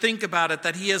begins to think about it,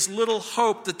 that he has little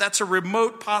hope, that that's a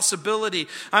remote possibility.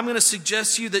 I'm going to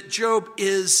suggest to you that Job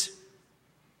is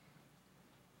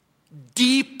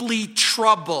deeply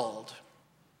troubled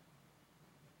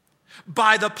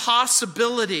by the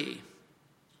possibility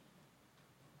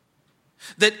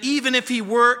that even if he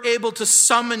were able to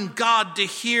summon God to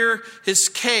hear his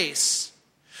case,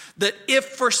 that if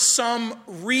for some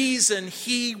reason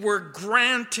he were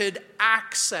granted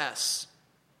access,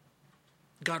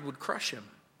 God would crush him.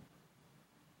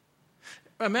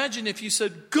 Imagine if you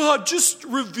said, God, just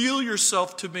reveal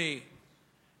yourself to me.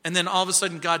 And then all of a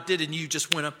sudden God did, and you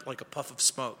just went up like a puff of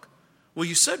smoke. Well,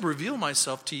 you said, reveal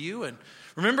myself to you. And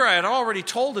remember, I had already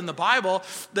told in the Bible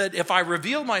that if I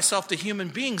reveal myself to human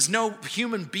beings, no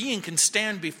human being can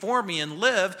stand before me and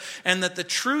live. And that the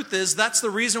truth is, that's the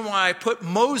reason why I put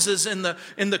Moses in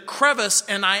the crevice,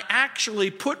 and I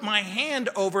actually put my hand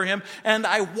over him, and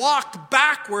I walked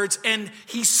backwards, and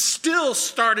he still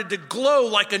started to glow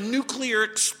like a nuclear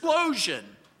explosion.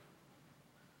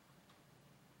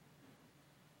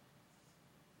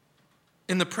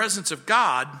 In the presence of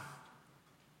God,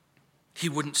 he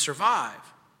wouldn't survive.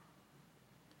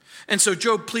 And so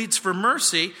Job pleads for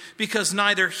mercy because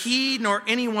neither he nor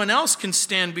anyone else can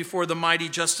stand before the mighty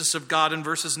justice of God in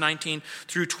verses 19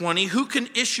 through 20. Who can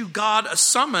issue God a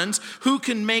summons? Who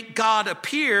can make God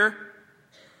appear?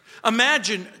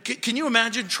 Can you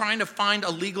imagine trying to find a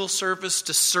legal service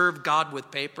to serve God with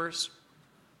papers?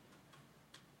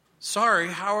 Sorry,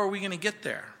 how are we going to get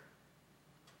there?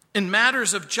 In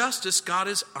matters of justice, God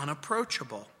is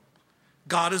unapproachable.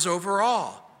 God is over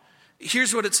all.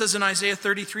 Here's what it says in Isaiah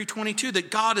 33:22, that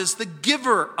God is the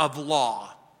giver of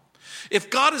law. If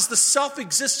God is the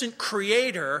self-existent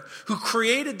creator who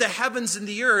created the heavens and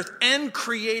the earth and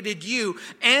created you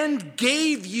and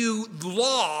gave you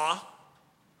law,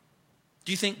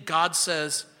 do you think God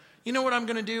says, you know what I'm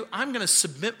going to do? I'm going to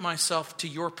submit myself to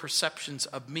your perceptions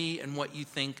of me and what you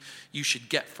think you should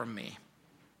get from me?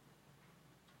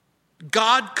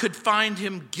 God could find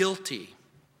him guilty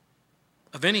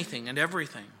of anything and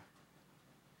everything.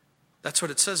 That's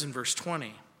what it says in verse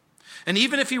 20. And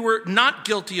even if he were not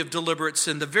guilty of deliberate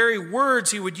sin, the very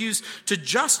words he would use to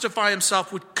justify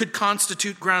himself could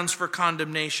constitute grounds for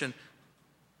condemnation.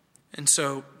 And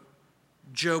so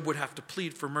Job would have to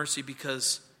plead for mercy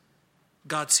because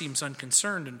God seems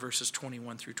unconcerned in verses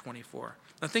 21 through 24.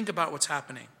 Now think about what's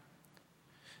happening.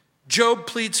 Job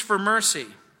pleads for mercy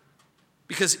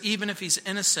because even if he's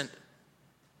innocent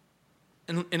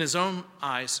in his own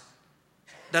eyes,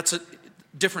 that's a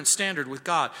different standard with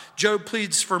God. Job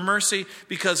pleads for mercy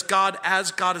because God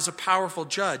is a powerful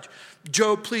judge.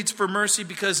 Job pleads for mercy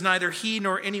because neither he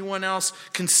nor anyone else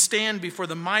can stand before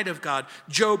the might of God.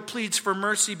 Job pleads for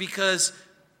mercy because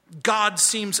God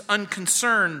seems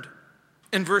unconcerned.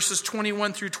 In verses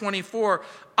 21 through 24,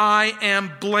 I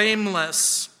am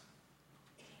blameless,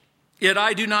 yet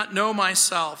I do not know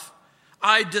myself.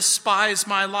 I despise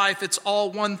my life. It's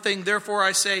all one thing. Therefore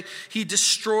I say, he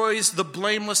destroys the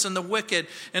blameless and the wicked.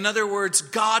 In other words,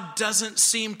 God doesn't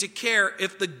seem to care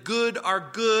if the good are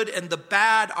good and the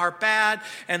bad are bad,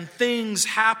 and things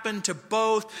happen to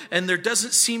both, and there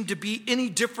doesn't seem to be any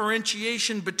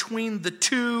differentiation between the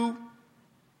two.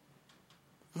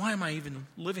 Why am I even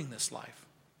living this life?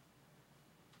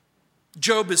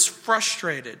 Job is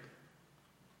frustrated.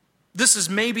 This is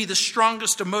maybe the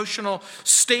strongest emotional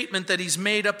statement that he's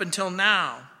made up until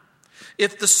now.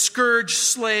 If the scourge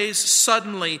slays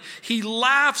suddenly, he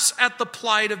laughs at the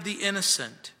plight of the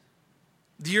innocent.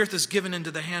 The earth is given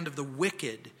into the hand of the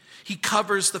wicked. He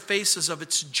covers the faces of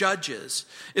its judges.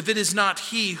 If it is not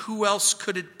he, who else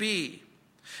could it be?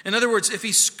 In other words, if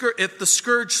the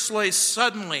scourge slays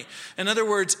suddenly, in other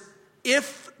words,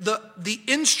 if the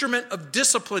instrument of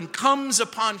discipline comes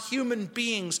upon human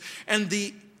beings and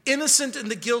the innocent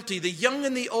and the guilty, the young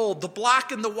and the old, the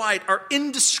black and the white are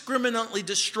indiscriminately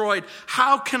destroyed,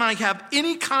 how can I have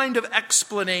any kind of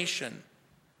explanation?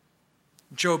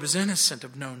 Job is innocent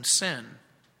of known sin,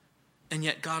 and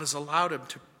yet God has allowed him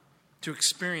to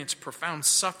experience profound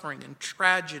suffering and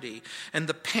tragedy, and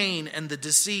the pain and the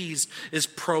disease is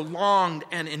prolonged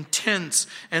and intense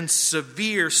and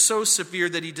severe, so severe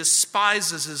that he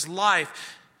despises his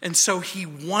life, and so he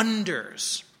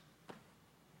wonders,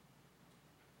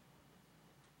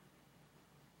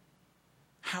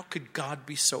 how could God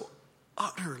be so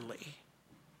utterly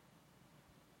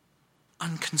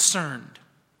unconcerned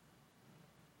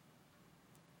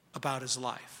about his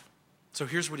life? So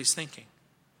here's what he's thinking.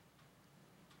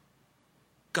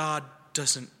 God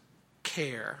doesn't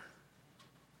care,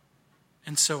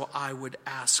 and so I would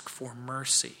ask for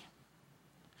mercy.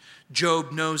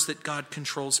 Job knows that God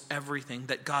controls everything,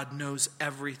 that God knows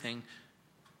everything.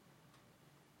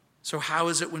 So how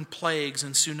is it when plagues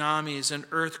and tsunamis and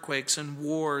earthquakes and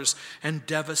wars and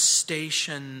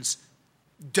devastations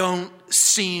don't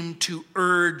seem to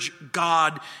urge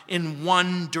God in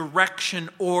one direction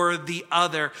or the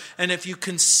other? And if you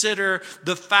consider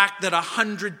the fact that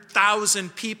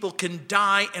 100,000 people can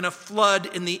die in a flood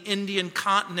in the Indian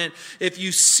continent, if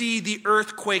you see the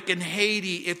earthquake in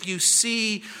Haiti, if you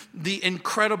see the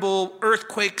incredible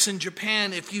earthquakes in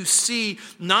Japan, if you see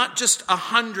not just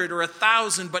 100 or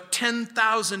 1,000, but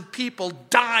 10,000 people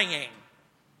dying,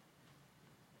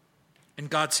 and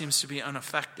God seems to be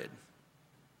unaffected,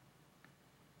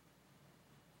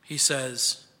 he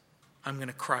says, I'm going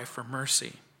to cry for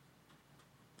mercy.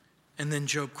 And then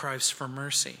Job cries for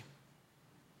mercy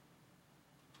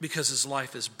because his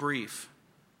life is brief.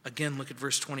 Again, look at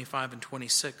verse 25 and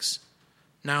 26.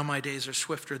 Now my days are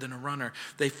swifter than a runner.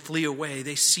 They flee away.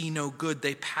 They see no good.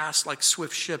 They pass like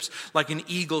swift ships, like an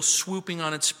eagle swooping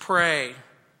on its prey.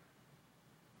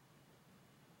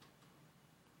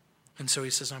 And so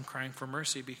he says, I'm crying for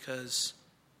mercy because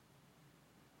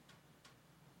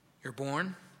you're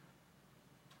born,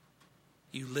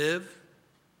 you live,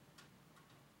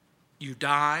 you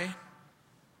die.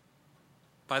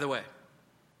 By the way,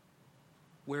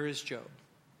 where is Job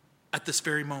at this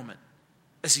very moment?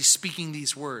 As he's speaking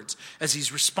these words, as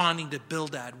he's responding to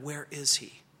Bildad, where is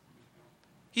he?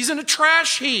 He's in a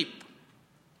trash heap.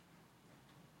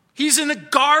 He's in a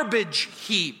garbage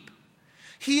heap.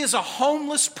 He is a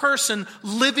homeless person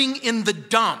living in the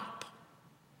dump.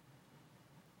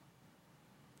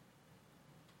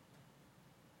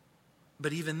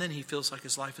 But even then, he feels like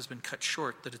his life has been cut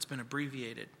short, that it's been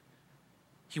abbreviated.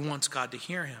 He wants God to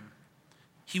hear him.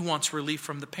 He wants relief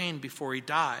from the pain before he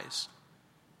dies.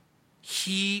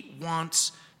 He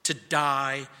wants to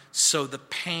die so the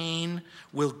pain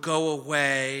will go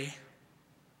away.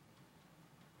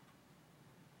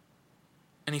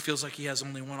 And he feels like he has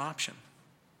only one option: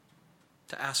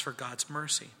 to ask for God's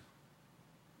mercy.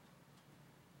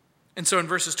 And so in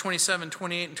verses 27,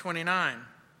 28, and 29,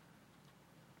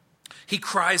 he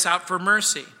cries out for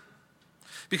mercy.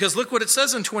 Because look what it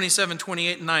says in 27,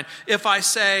 28, and 9. If I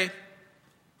say,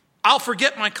 I'll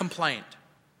forget my complaint.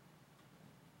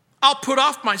 I'll put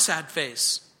off my sad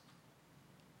face.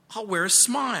 I'll wear a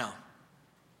smile.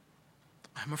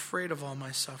 I'm afraid of all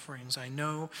my sufferings. I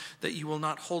know that you will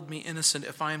not hold me innocent.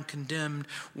 If I am condemned,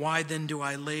 why then do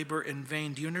I labor in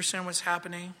vain? Do you understand what's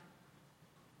happening?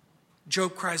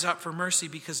 Job cries out for mercy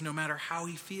because no matter how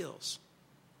he feels,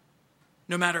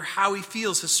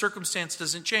 his circumstance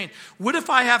doesn't change. What if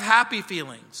I have happy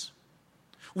feelings?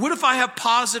 What if I have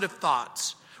positive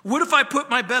thoughts? What if I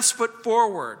put my best foot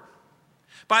forward?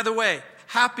 By the way,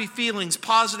 happy feelings,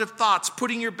 positive thoughts,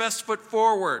 putting your best foot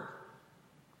forward.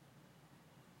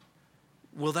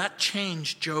 Will that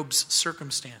change Job's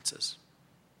circumstances?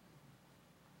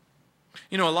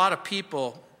 You know, a lot of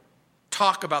people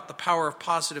talk about the power of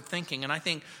positive thinking, and I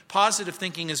think positive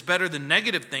thinking is better than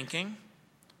negative thinking.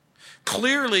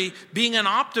 Clearly, being an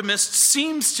optimist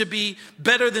seems to be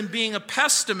better than being a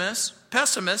pessimist.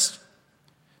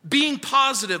 Being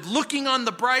positive, looking on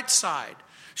the bright side,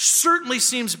 certainly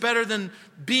seems better than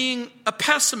being a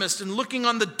pessimist and looking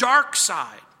on the dark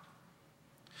side.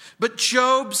 But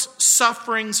Job's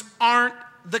sufferings aren't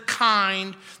the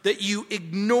kind that you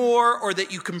ignore or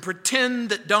that you can pretend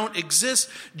that don't exist.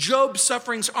 Job's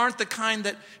sufferings aren't the kind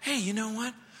that, hey, you know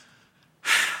what?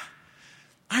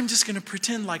 I'm just going to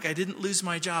pretend like I didn't lose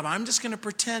my job. I'm just going to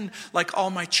pretend like all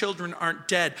my children aren't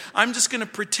dead. I'm just going to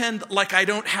pretend like I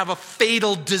don't have a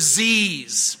fatal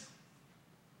disease.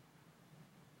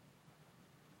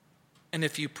 And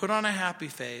if you put on a happy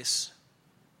face,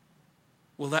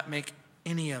 will that make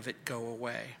any of it go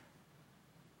away?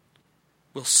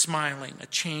 Will smiling, a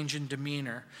change in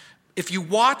demeanor? If you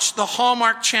watch the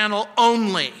Hallmark Channel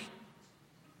only,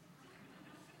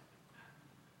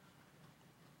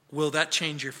 will that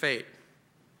change your fate?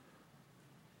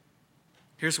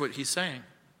 Here's what he's saying.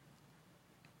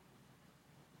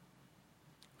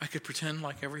 I could pretend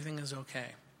like everything is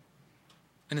okay,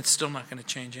 and it's still not going to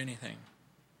change anything.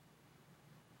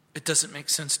 It doesn't make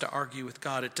sense to argue with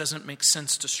God. It doesn't make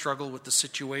sense to struggle with the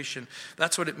situation.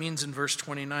 That's what it means in verse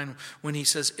 29 when he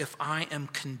says, if I am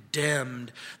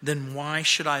condemned, then why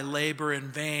should I labor in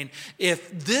vain?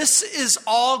 If this is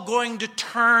all going to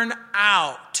turn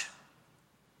out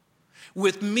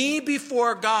with me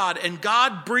before God and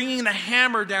God bringing the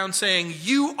hammer down saying,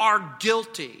 you are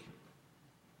guilty,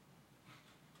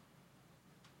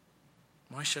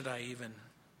 why should I even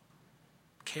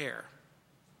care?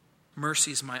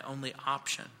 Mercy is my only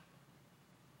option.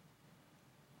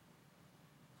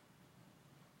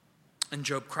 And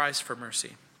Job cries for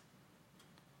mercy.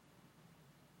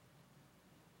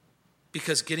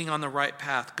 Because getting on the right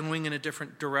path, going in a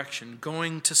different direction,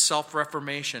 going to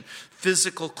self-reformation,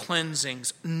 physical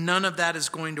cleansings, none of that is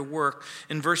going to work.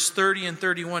 In verse 30 and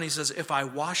 31, he says, if I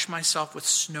wash myself with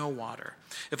snow water,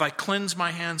 if I cleanse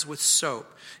my hands with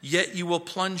soap, yet you will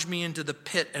plunge me into the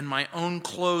pit and my own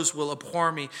clothes will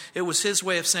abhor me. It was his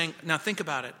way of saying, now think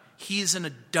about it. He's in a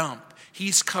dump.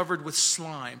 He's covered with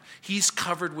slime. He's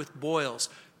covered with boils.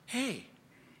 Hey,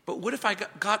 but what if I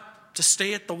got to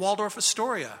stay at the Waldorf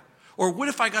Astoria? Or what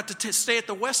if I got to stay at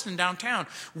the Westin downtown?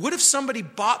 What if somebody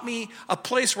bought me a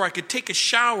place where I could take a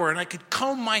shower and I could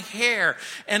comb my hair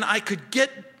and I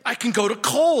can go to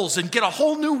Kohl's and get a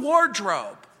whole new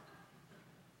wardrobe?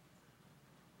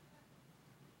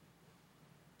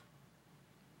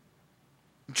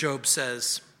 Job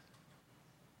says,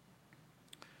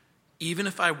 even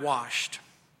if I washed,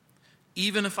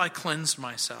 even if I cleansed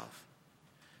myself,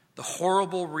 the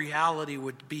horrible reality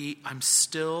would be I'm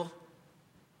still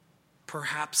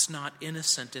perhaps not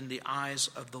innocent in the eyes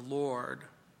of the Lord.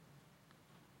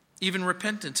 Even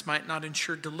repentance might not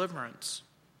ensure deliverance.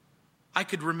 I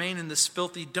could remain in this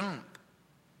filthy dump.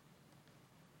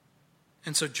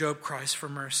 And so Job cries for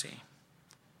mercy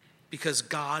because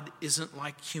God isn't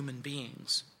like human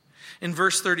beings. In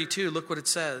verse 32, look what it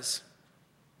says.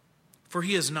 For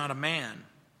he is not a man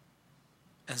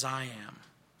as I am,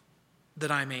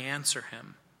 that I may answer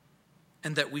him,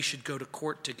 and that we should go to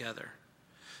court together.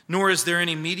 Nor is there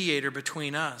any mediator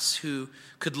between us who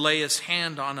could lay his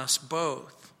hand on us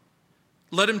both.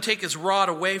 Let him take his rod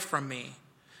away from me,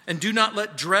 and do not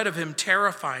let dread of him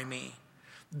terrify me.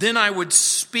 Then I would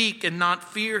speak and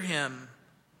not fear him.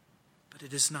 But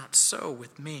it is not so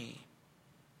with me.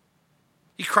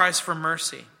 He cries for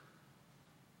mercy.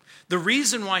 The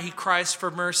reason why he cries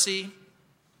for mercy,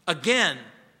 again,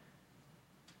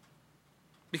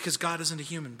 because God isn't a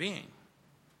human being.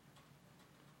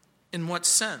 In what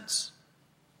sense?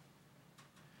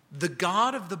 The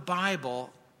God of the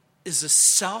Bible is a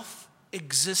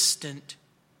self-existent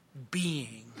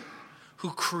being who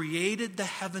created the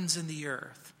heavens and the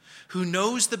earth, who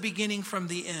knows the beginning from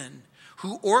the end,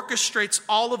 who orchestrates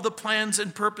all of the plans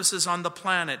and purposes on the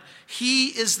planet. He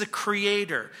is the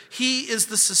creator. He is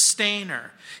the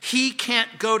sustainer. He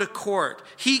can't go to court.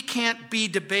 He can't be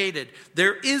debated.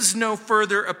 There is no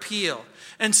further appeal.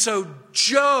 And so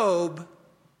Job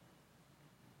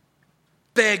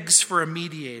begs for a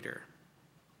mediator.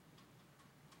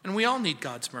 And we all need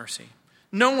God's mercy.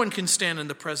 No one can stand in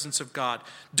the presence of God,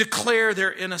 declare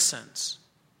their innocence.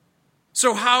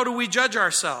 So how do we judge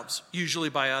ourselves? Usually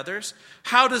by others.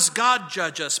 How does God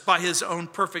judge us? By his own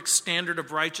perfect standard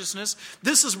of righteousness.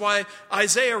 This is why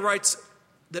Isaiah writes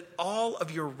that all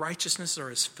of your righteousness are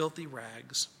as filthy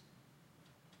rags.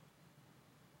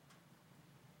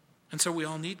 And so we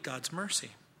all need God's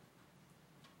mercy.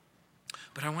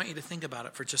 But I want you to think about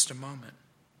it for just a moment.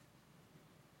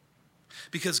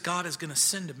 Because God is going to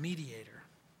send a mediator.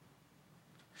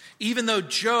 Even though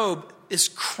Job is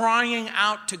crying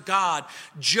out to God,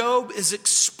 Job is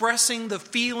expressing the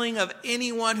feeling of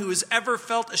anyone who has ever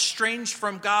felt estranged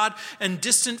from God and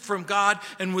distant from God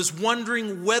and was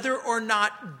wondering whether or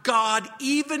not God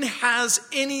even has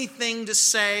anything to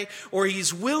say or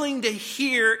he's willing to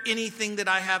hear anything that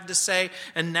I have to say.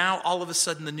 And now all of a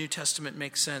sudden the New Testament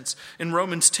makes sense. In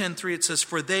Romans 10:3 it says,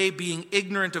 "For they, being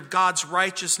ignorant of God's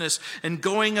righteousness and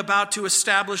going about to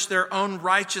establish their own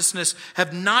righteousness,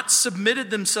 have not submitted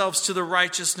themselves to the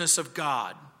righteousness of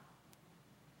God."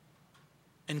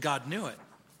 And God knew it.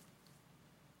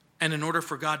 And in order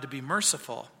for God to be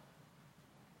merciful,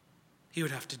 he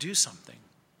would have to do something.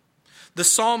 The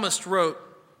psalmist wrote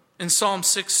in Psalm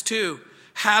 6:2,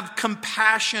 "Have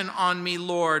compassion on me,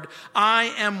 Lord. I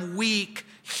am weak.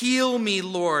 Heal me,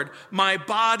 Lord. My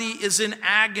body is in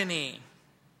agony."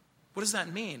 What does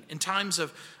that mean? In times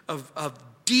of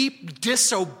deep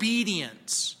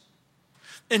disobedience,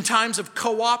 in times of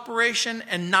cooperation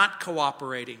and not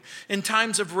cooperating, in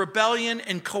times of rebellion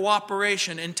and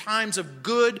cooperation, in times of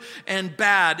good and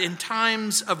bad, in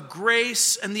times of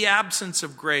grace and the absence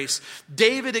of grace.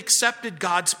 David accepted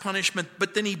God's punishment,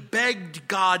 but then he begged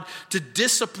God to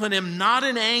discipline him, not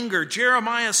in anger.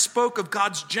 Jeremiah spoke of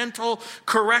God's gentle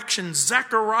correction.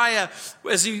 Zechariah,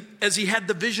 as he had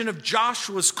the vision of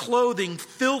Joshua's clothing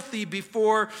filthy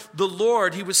before the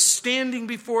Lord, he was standing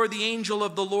before the angel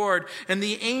of the Lord, and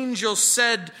the angel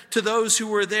said to those who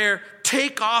were there,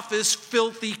 "Take off his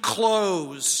filthy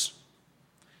clothes."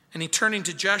 And he, turning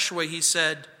to Joshua, he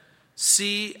said,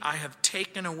 "See, I have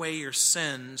taken away your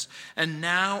sins, and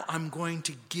now I'm going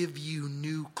to give you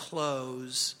new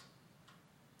clothes."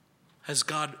 Has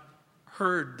God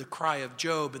heard the cry of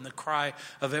Job and the cry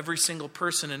of every single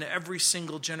person in every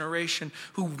single generation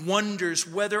who wonders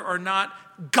whether or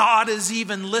not God is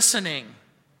even listening?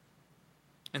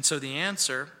 And so the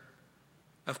answer,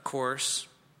 of course,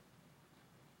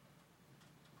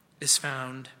 is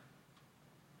found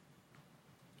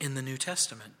in the New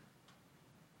Testament.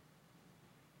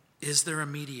 Is there a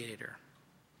mediator?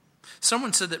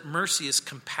 Someone said that mercy is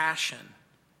compassion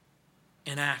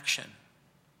in action.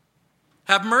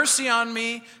 Have mercy on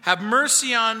me. Have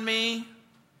mercy on me.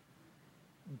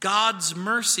 God's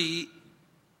mercy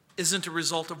isn't a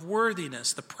result of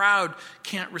worthiness. The proud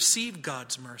can't receive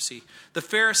God's mercy. The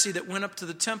Pharisee that went up to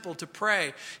the temple to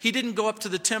pray, he didn't go up to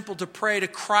the temple to pray, to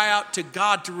cry out to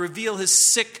God, to reveal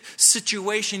his sick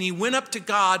situation. He went up to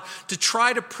God to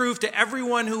try to prove to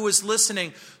everyone who was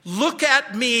listening, "Look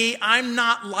at me, I'm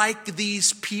not like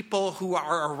these people who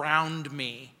are around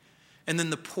me." And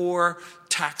then the poor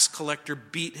tax collector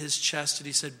beat his chest and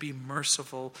he said, "Be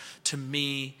merciful to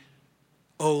me,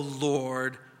 O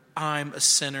Lord, I'm a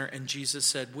sinner." And Jesus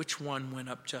said, "Which one went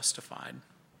up justified?"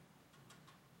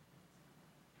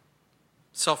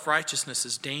 Self-righteousness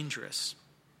is dangerous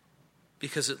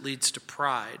because it leads to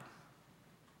pride.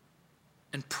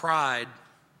 And pride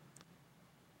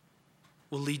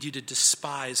will lead you to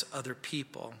despise other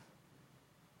people.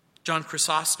 John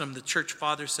Chrysostom, the church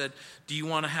father, said, "Do you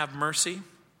want to have mercy?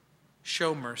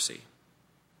 Show mercy."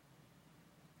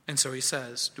 And so he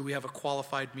says, do we have a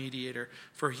qualified mediator?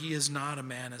 For he is not a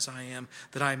man as I am,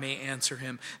 that I may answer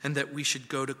him, and that we should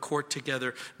go to court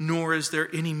together. Nor is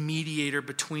there any mediator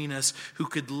between us who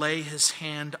could lay his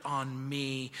hand on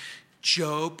me.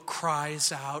 Job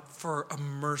cries out for a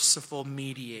merciful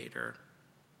mediator.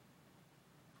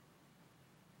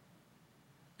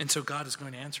 And so God is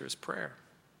going to answer his prayer.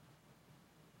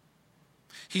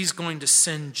 He's going to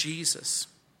send Jesus.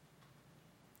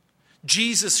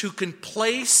 Jesus, who can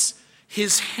place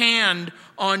his hand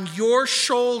on your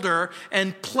shoulder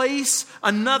and place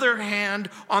another hand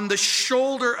on the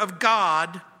shoulder of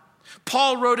God,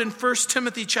 Paul wrote in 1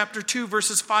 Timothy chapter 2,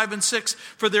 verses 5 and 6,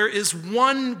 "For there is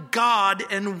one God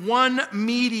and one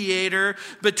mediator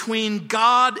between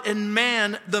God and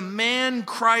man, the man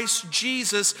Christ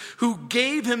Jesus, who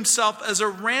gave himself as a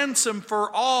ransom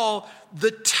for all,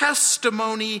 the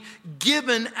testimony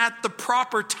given at the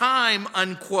proper time,"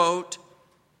 unquote.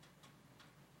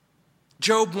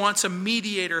 Job wants a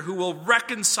mediator who will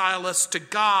reconcile us to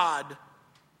God.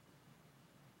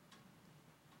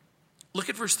 Look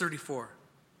at verse 34.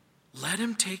 "Let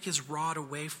him take his rod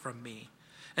away from me,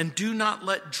 and do not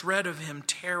let dread of him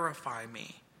terrify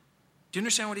me." Do you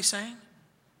understand what he's saying?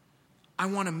 I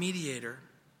want a mediator.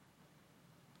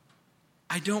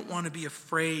 I don't want to be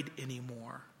afraid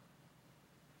anymore.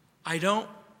 I don't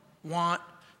want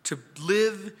to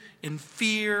live in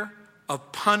fear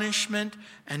of punishment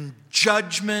and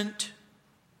judgment.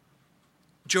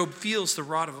 Job feels the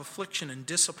rod of affliction and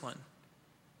discipline.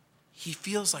 He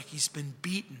feels like he's been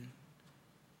beaten.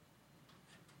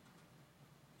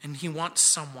 And he wants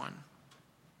someone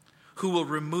who will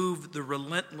remove the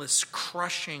relentless,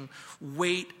 crushing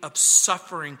weight of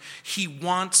suffering. He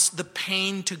wants the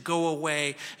pain to go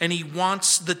away, and he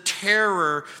wants the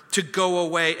terror to go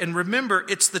away. And remember,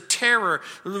 it's the terror.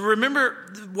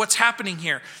 Remember what's happening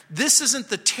here. This isn't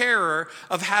the terror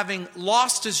of having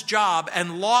lost his job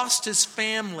and lost his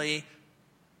family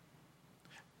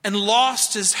and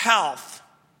lost his health.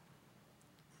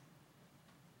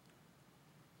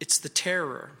 It's the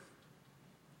terror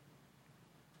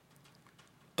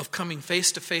of coming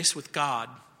face to face with God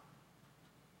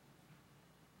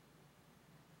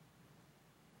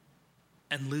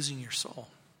and losing your soul.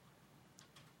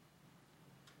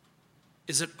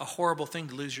 Is it a horrible thing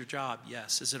to lose your job?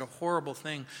 Yes. Is it a horrible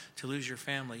thing to lose your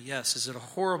family? Yes. Is it a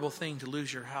horrible thing to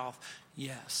lose your health?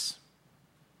 Yes.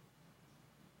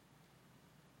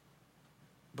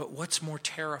 But what's more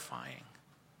terrifying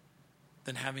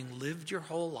than having lived your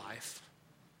whole life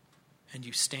and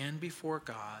you stand before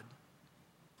God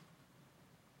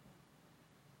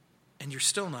and you're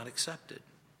still not accepted?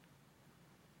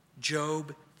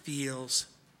 Job feels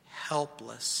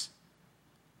helpless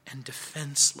and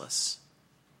defenseless.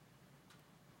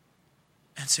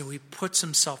 And so he puts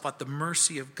himself at the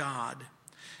mercy of God,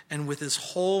 and with his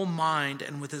whole mind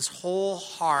and with his whole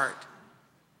heart,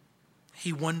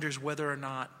 he wonders whether or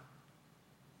not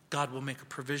God will make a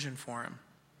provision for him.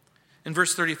 In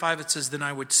verse 35 it says, "Then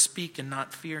I would speak and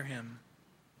not fear him.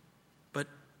 But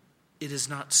it is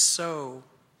not so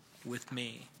with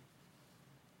me."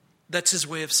 That's his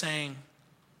way of saying,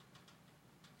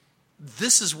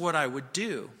 this is what I would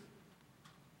do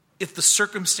if the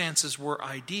circumstances were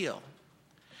ideal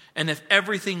and if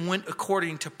everything went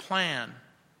according to plan.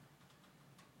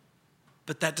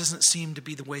 But that doesn't seem to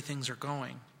be the way things are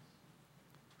going.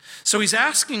 So he's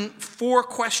asking 4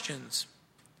 questions.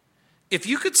 If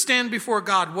you could stand before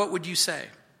God, what would you say?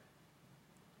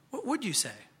 What would you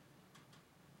say?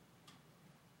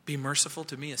 Be merciful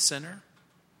to me, a sinner?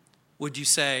 Would you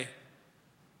say,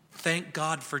 thank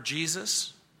God for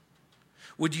Jesus?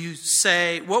 Would you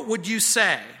say, what would you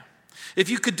say? If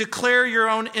you could declare your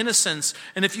own innocence,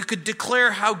 and if you could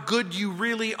declare how good you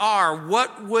really are,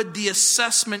 what would the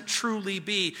assessment truly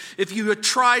be? If you had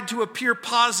tried to appear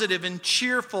positive and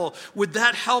cheerful, would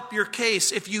that help your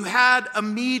case? If you had a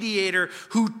mediator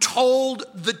who told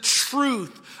the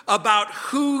truth about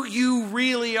who you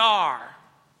really are,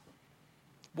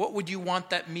 what would you want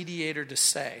that mediator to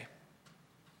say?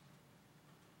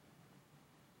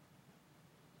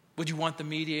 Would you want the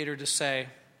mediator to say,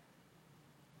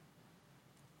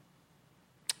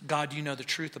 God, you know the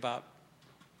truth about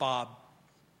Bob,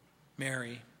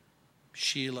 Mary,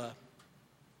 Sheila,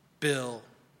 Bill?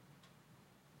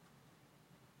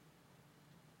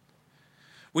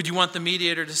 Would you want the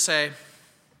mediator to say,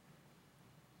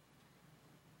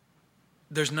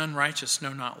 there's none righteous,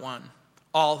 no, not one.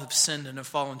 All have sinned and have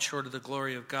fallen short of the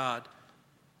glory of God.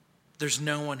 There's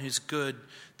no one who's good.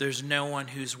 There's no one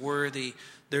who's worthy.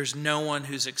 There's no one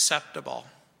who's acceptable.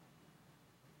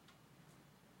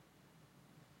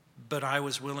 But I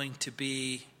was willing to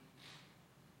be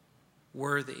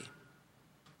worthy,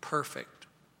 perfect,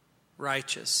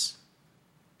 righteous,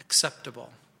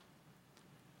 acceptable.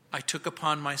 I took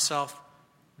upon myself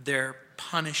their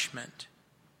punishment,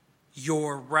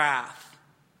 your wrath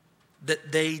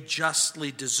that they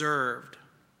justly deserved.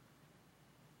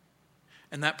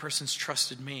 And that person's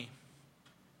trusted me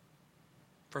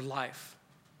for life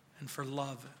and for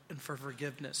love and for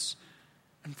forgiveness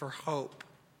and for hope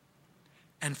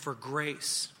and for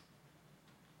grace.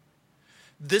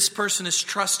 This person is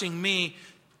trusting me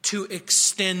to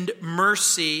extend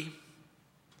mercy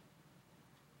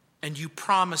And you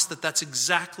promised that that's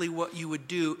exactly what you would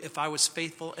do if I was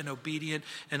faithful and obedient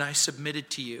and I submitted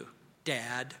to you,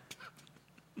 Dad.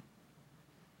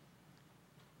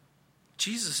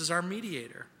 Jesus is our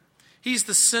mediator. He's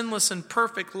the sinless and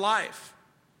perfect life.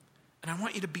 And I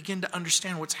want you to begin to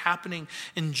understand what's happening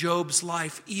in Job's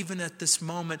life, even at this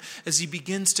moment, as he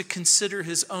begins to consider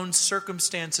his own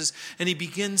circumstances and he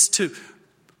begins to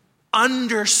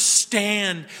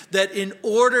understand that in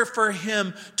order for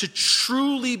him to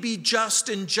truly be just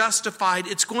and justified,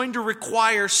 it's going to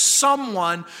require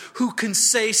someone who can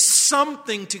say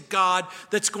something to God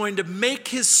that's going to make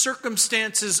his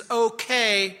circumstances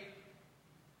okay.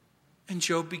 And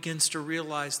Job begins to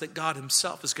realize that God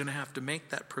himself is going to have to make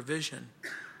that provision.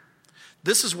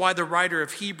 This is why the writer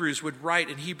of Hebrews would write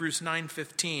in Hebrews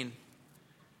 9:15,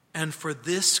 and for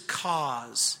this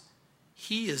cause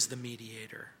he is the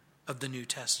mediator of the New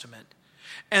Testament,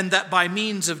 and that by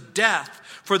means of death,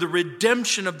 for the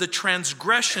redemption of the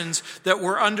transgressions that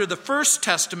were under the First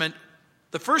Testament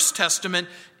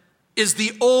is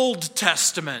the Old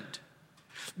Testament.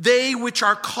 They which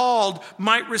are called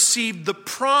might receive the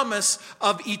promise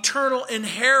of eternal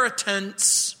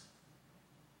inheritance.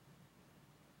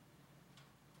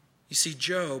 You see,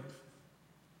 Job,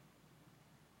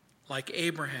 like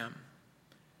Abraham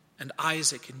and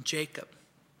Isaac and Jacob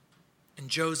and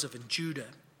Joseph and Judah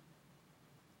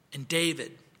and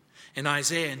David and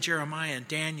Isaiah and Jeremiah and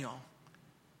Daniel,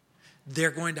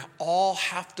 they're going to all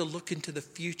have to look into the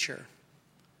future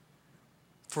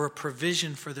for a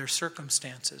provision for their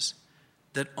circumstances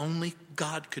that only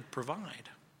God could provide.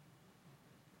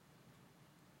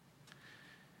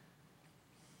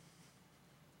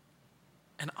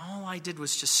 And all I did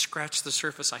was just scratch the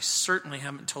surface. I certainly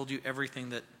haven't told you everything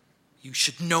that you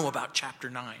should know about chapter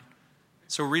 9.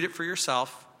 So read it for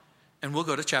yourself, and we'll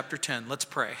go to chapter 10. Let's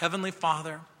pray. Heavenly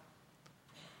Father,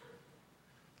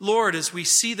 Lord, as we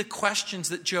see the questions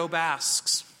that Job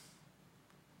asks,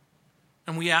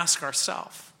 and we ask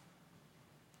ourselves,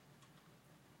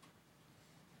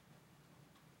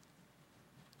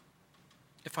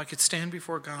 if I could stand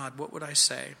before God, what would I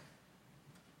say?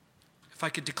 If I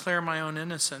could declare my own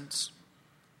innocence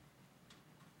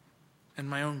and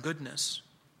my own goodness,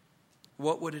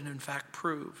 what would it in fact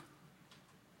prove?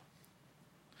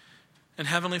 And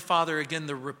Heavenly Father, again,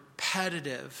 the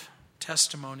repetitive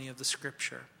testimony of the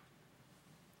Scripture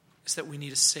is that we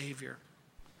need a Savior,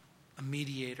 a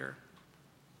mediator,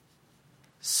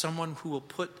 someone who will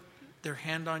put their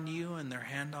hand on you and their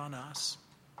hand on us.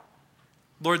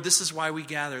 Lord, this is why we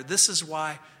gather. This is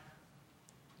why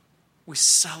we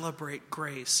celebrate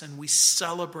grace and we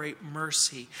celebrate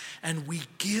mercy and we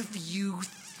give you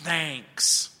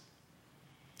thanks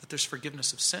that there's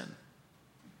forgiveness of sin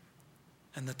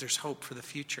and that there's hope for the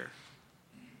future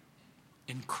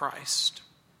in Christ.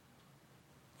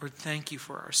 Lord, thank you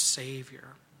for our Savior.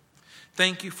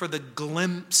 Thank you for the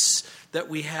glimpse that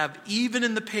we have, even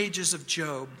in the pages of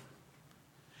Job,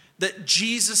 that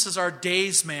Jesus is our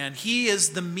days man. He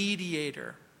is the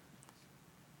mediator,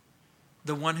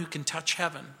 the one who can touch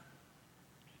heaven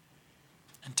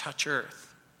and touch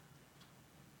earth,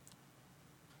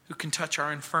 who can touch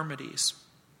our infirmities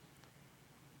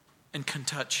and can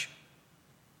touch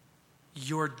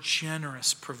your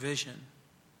generous provision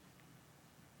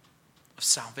of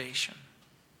salvation,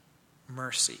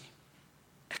 mercy,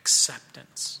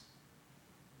 acceptance.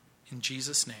 In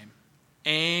Jesus' name,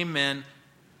 amen.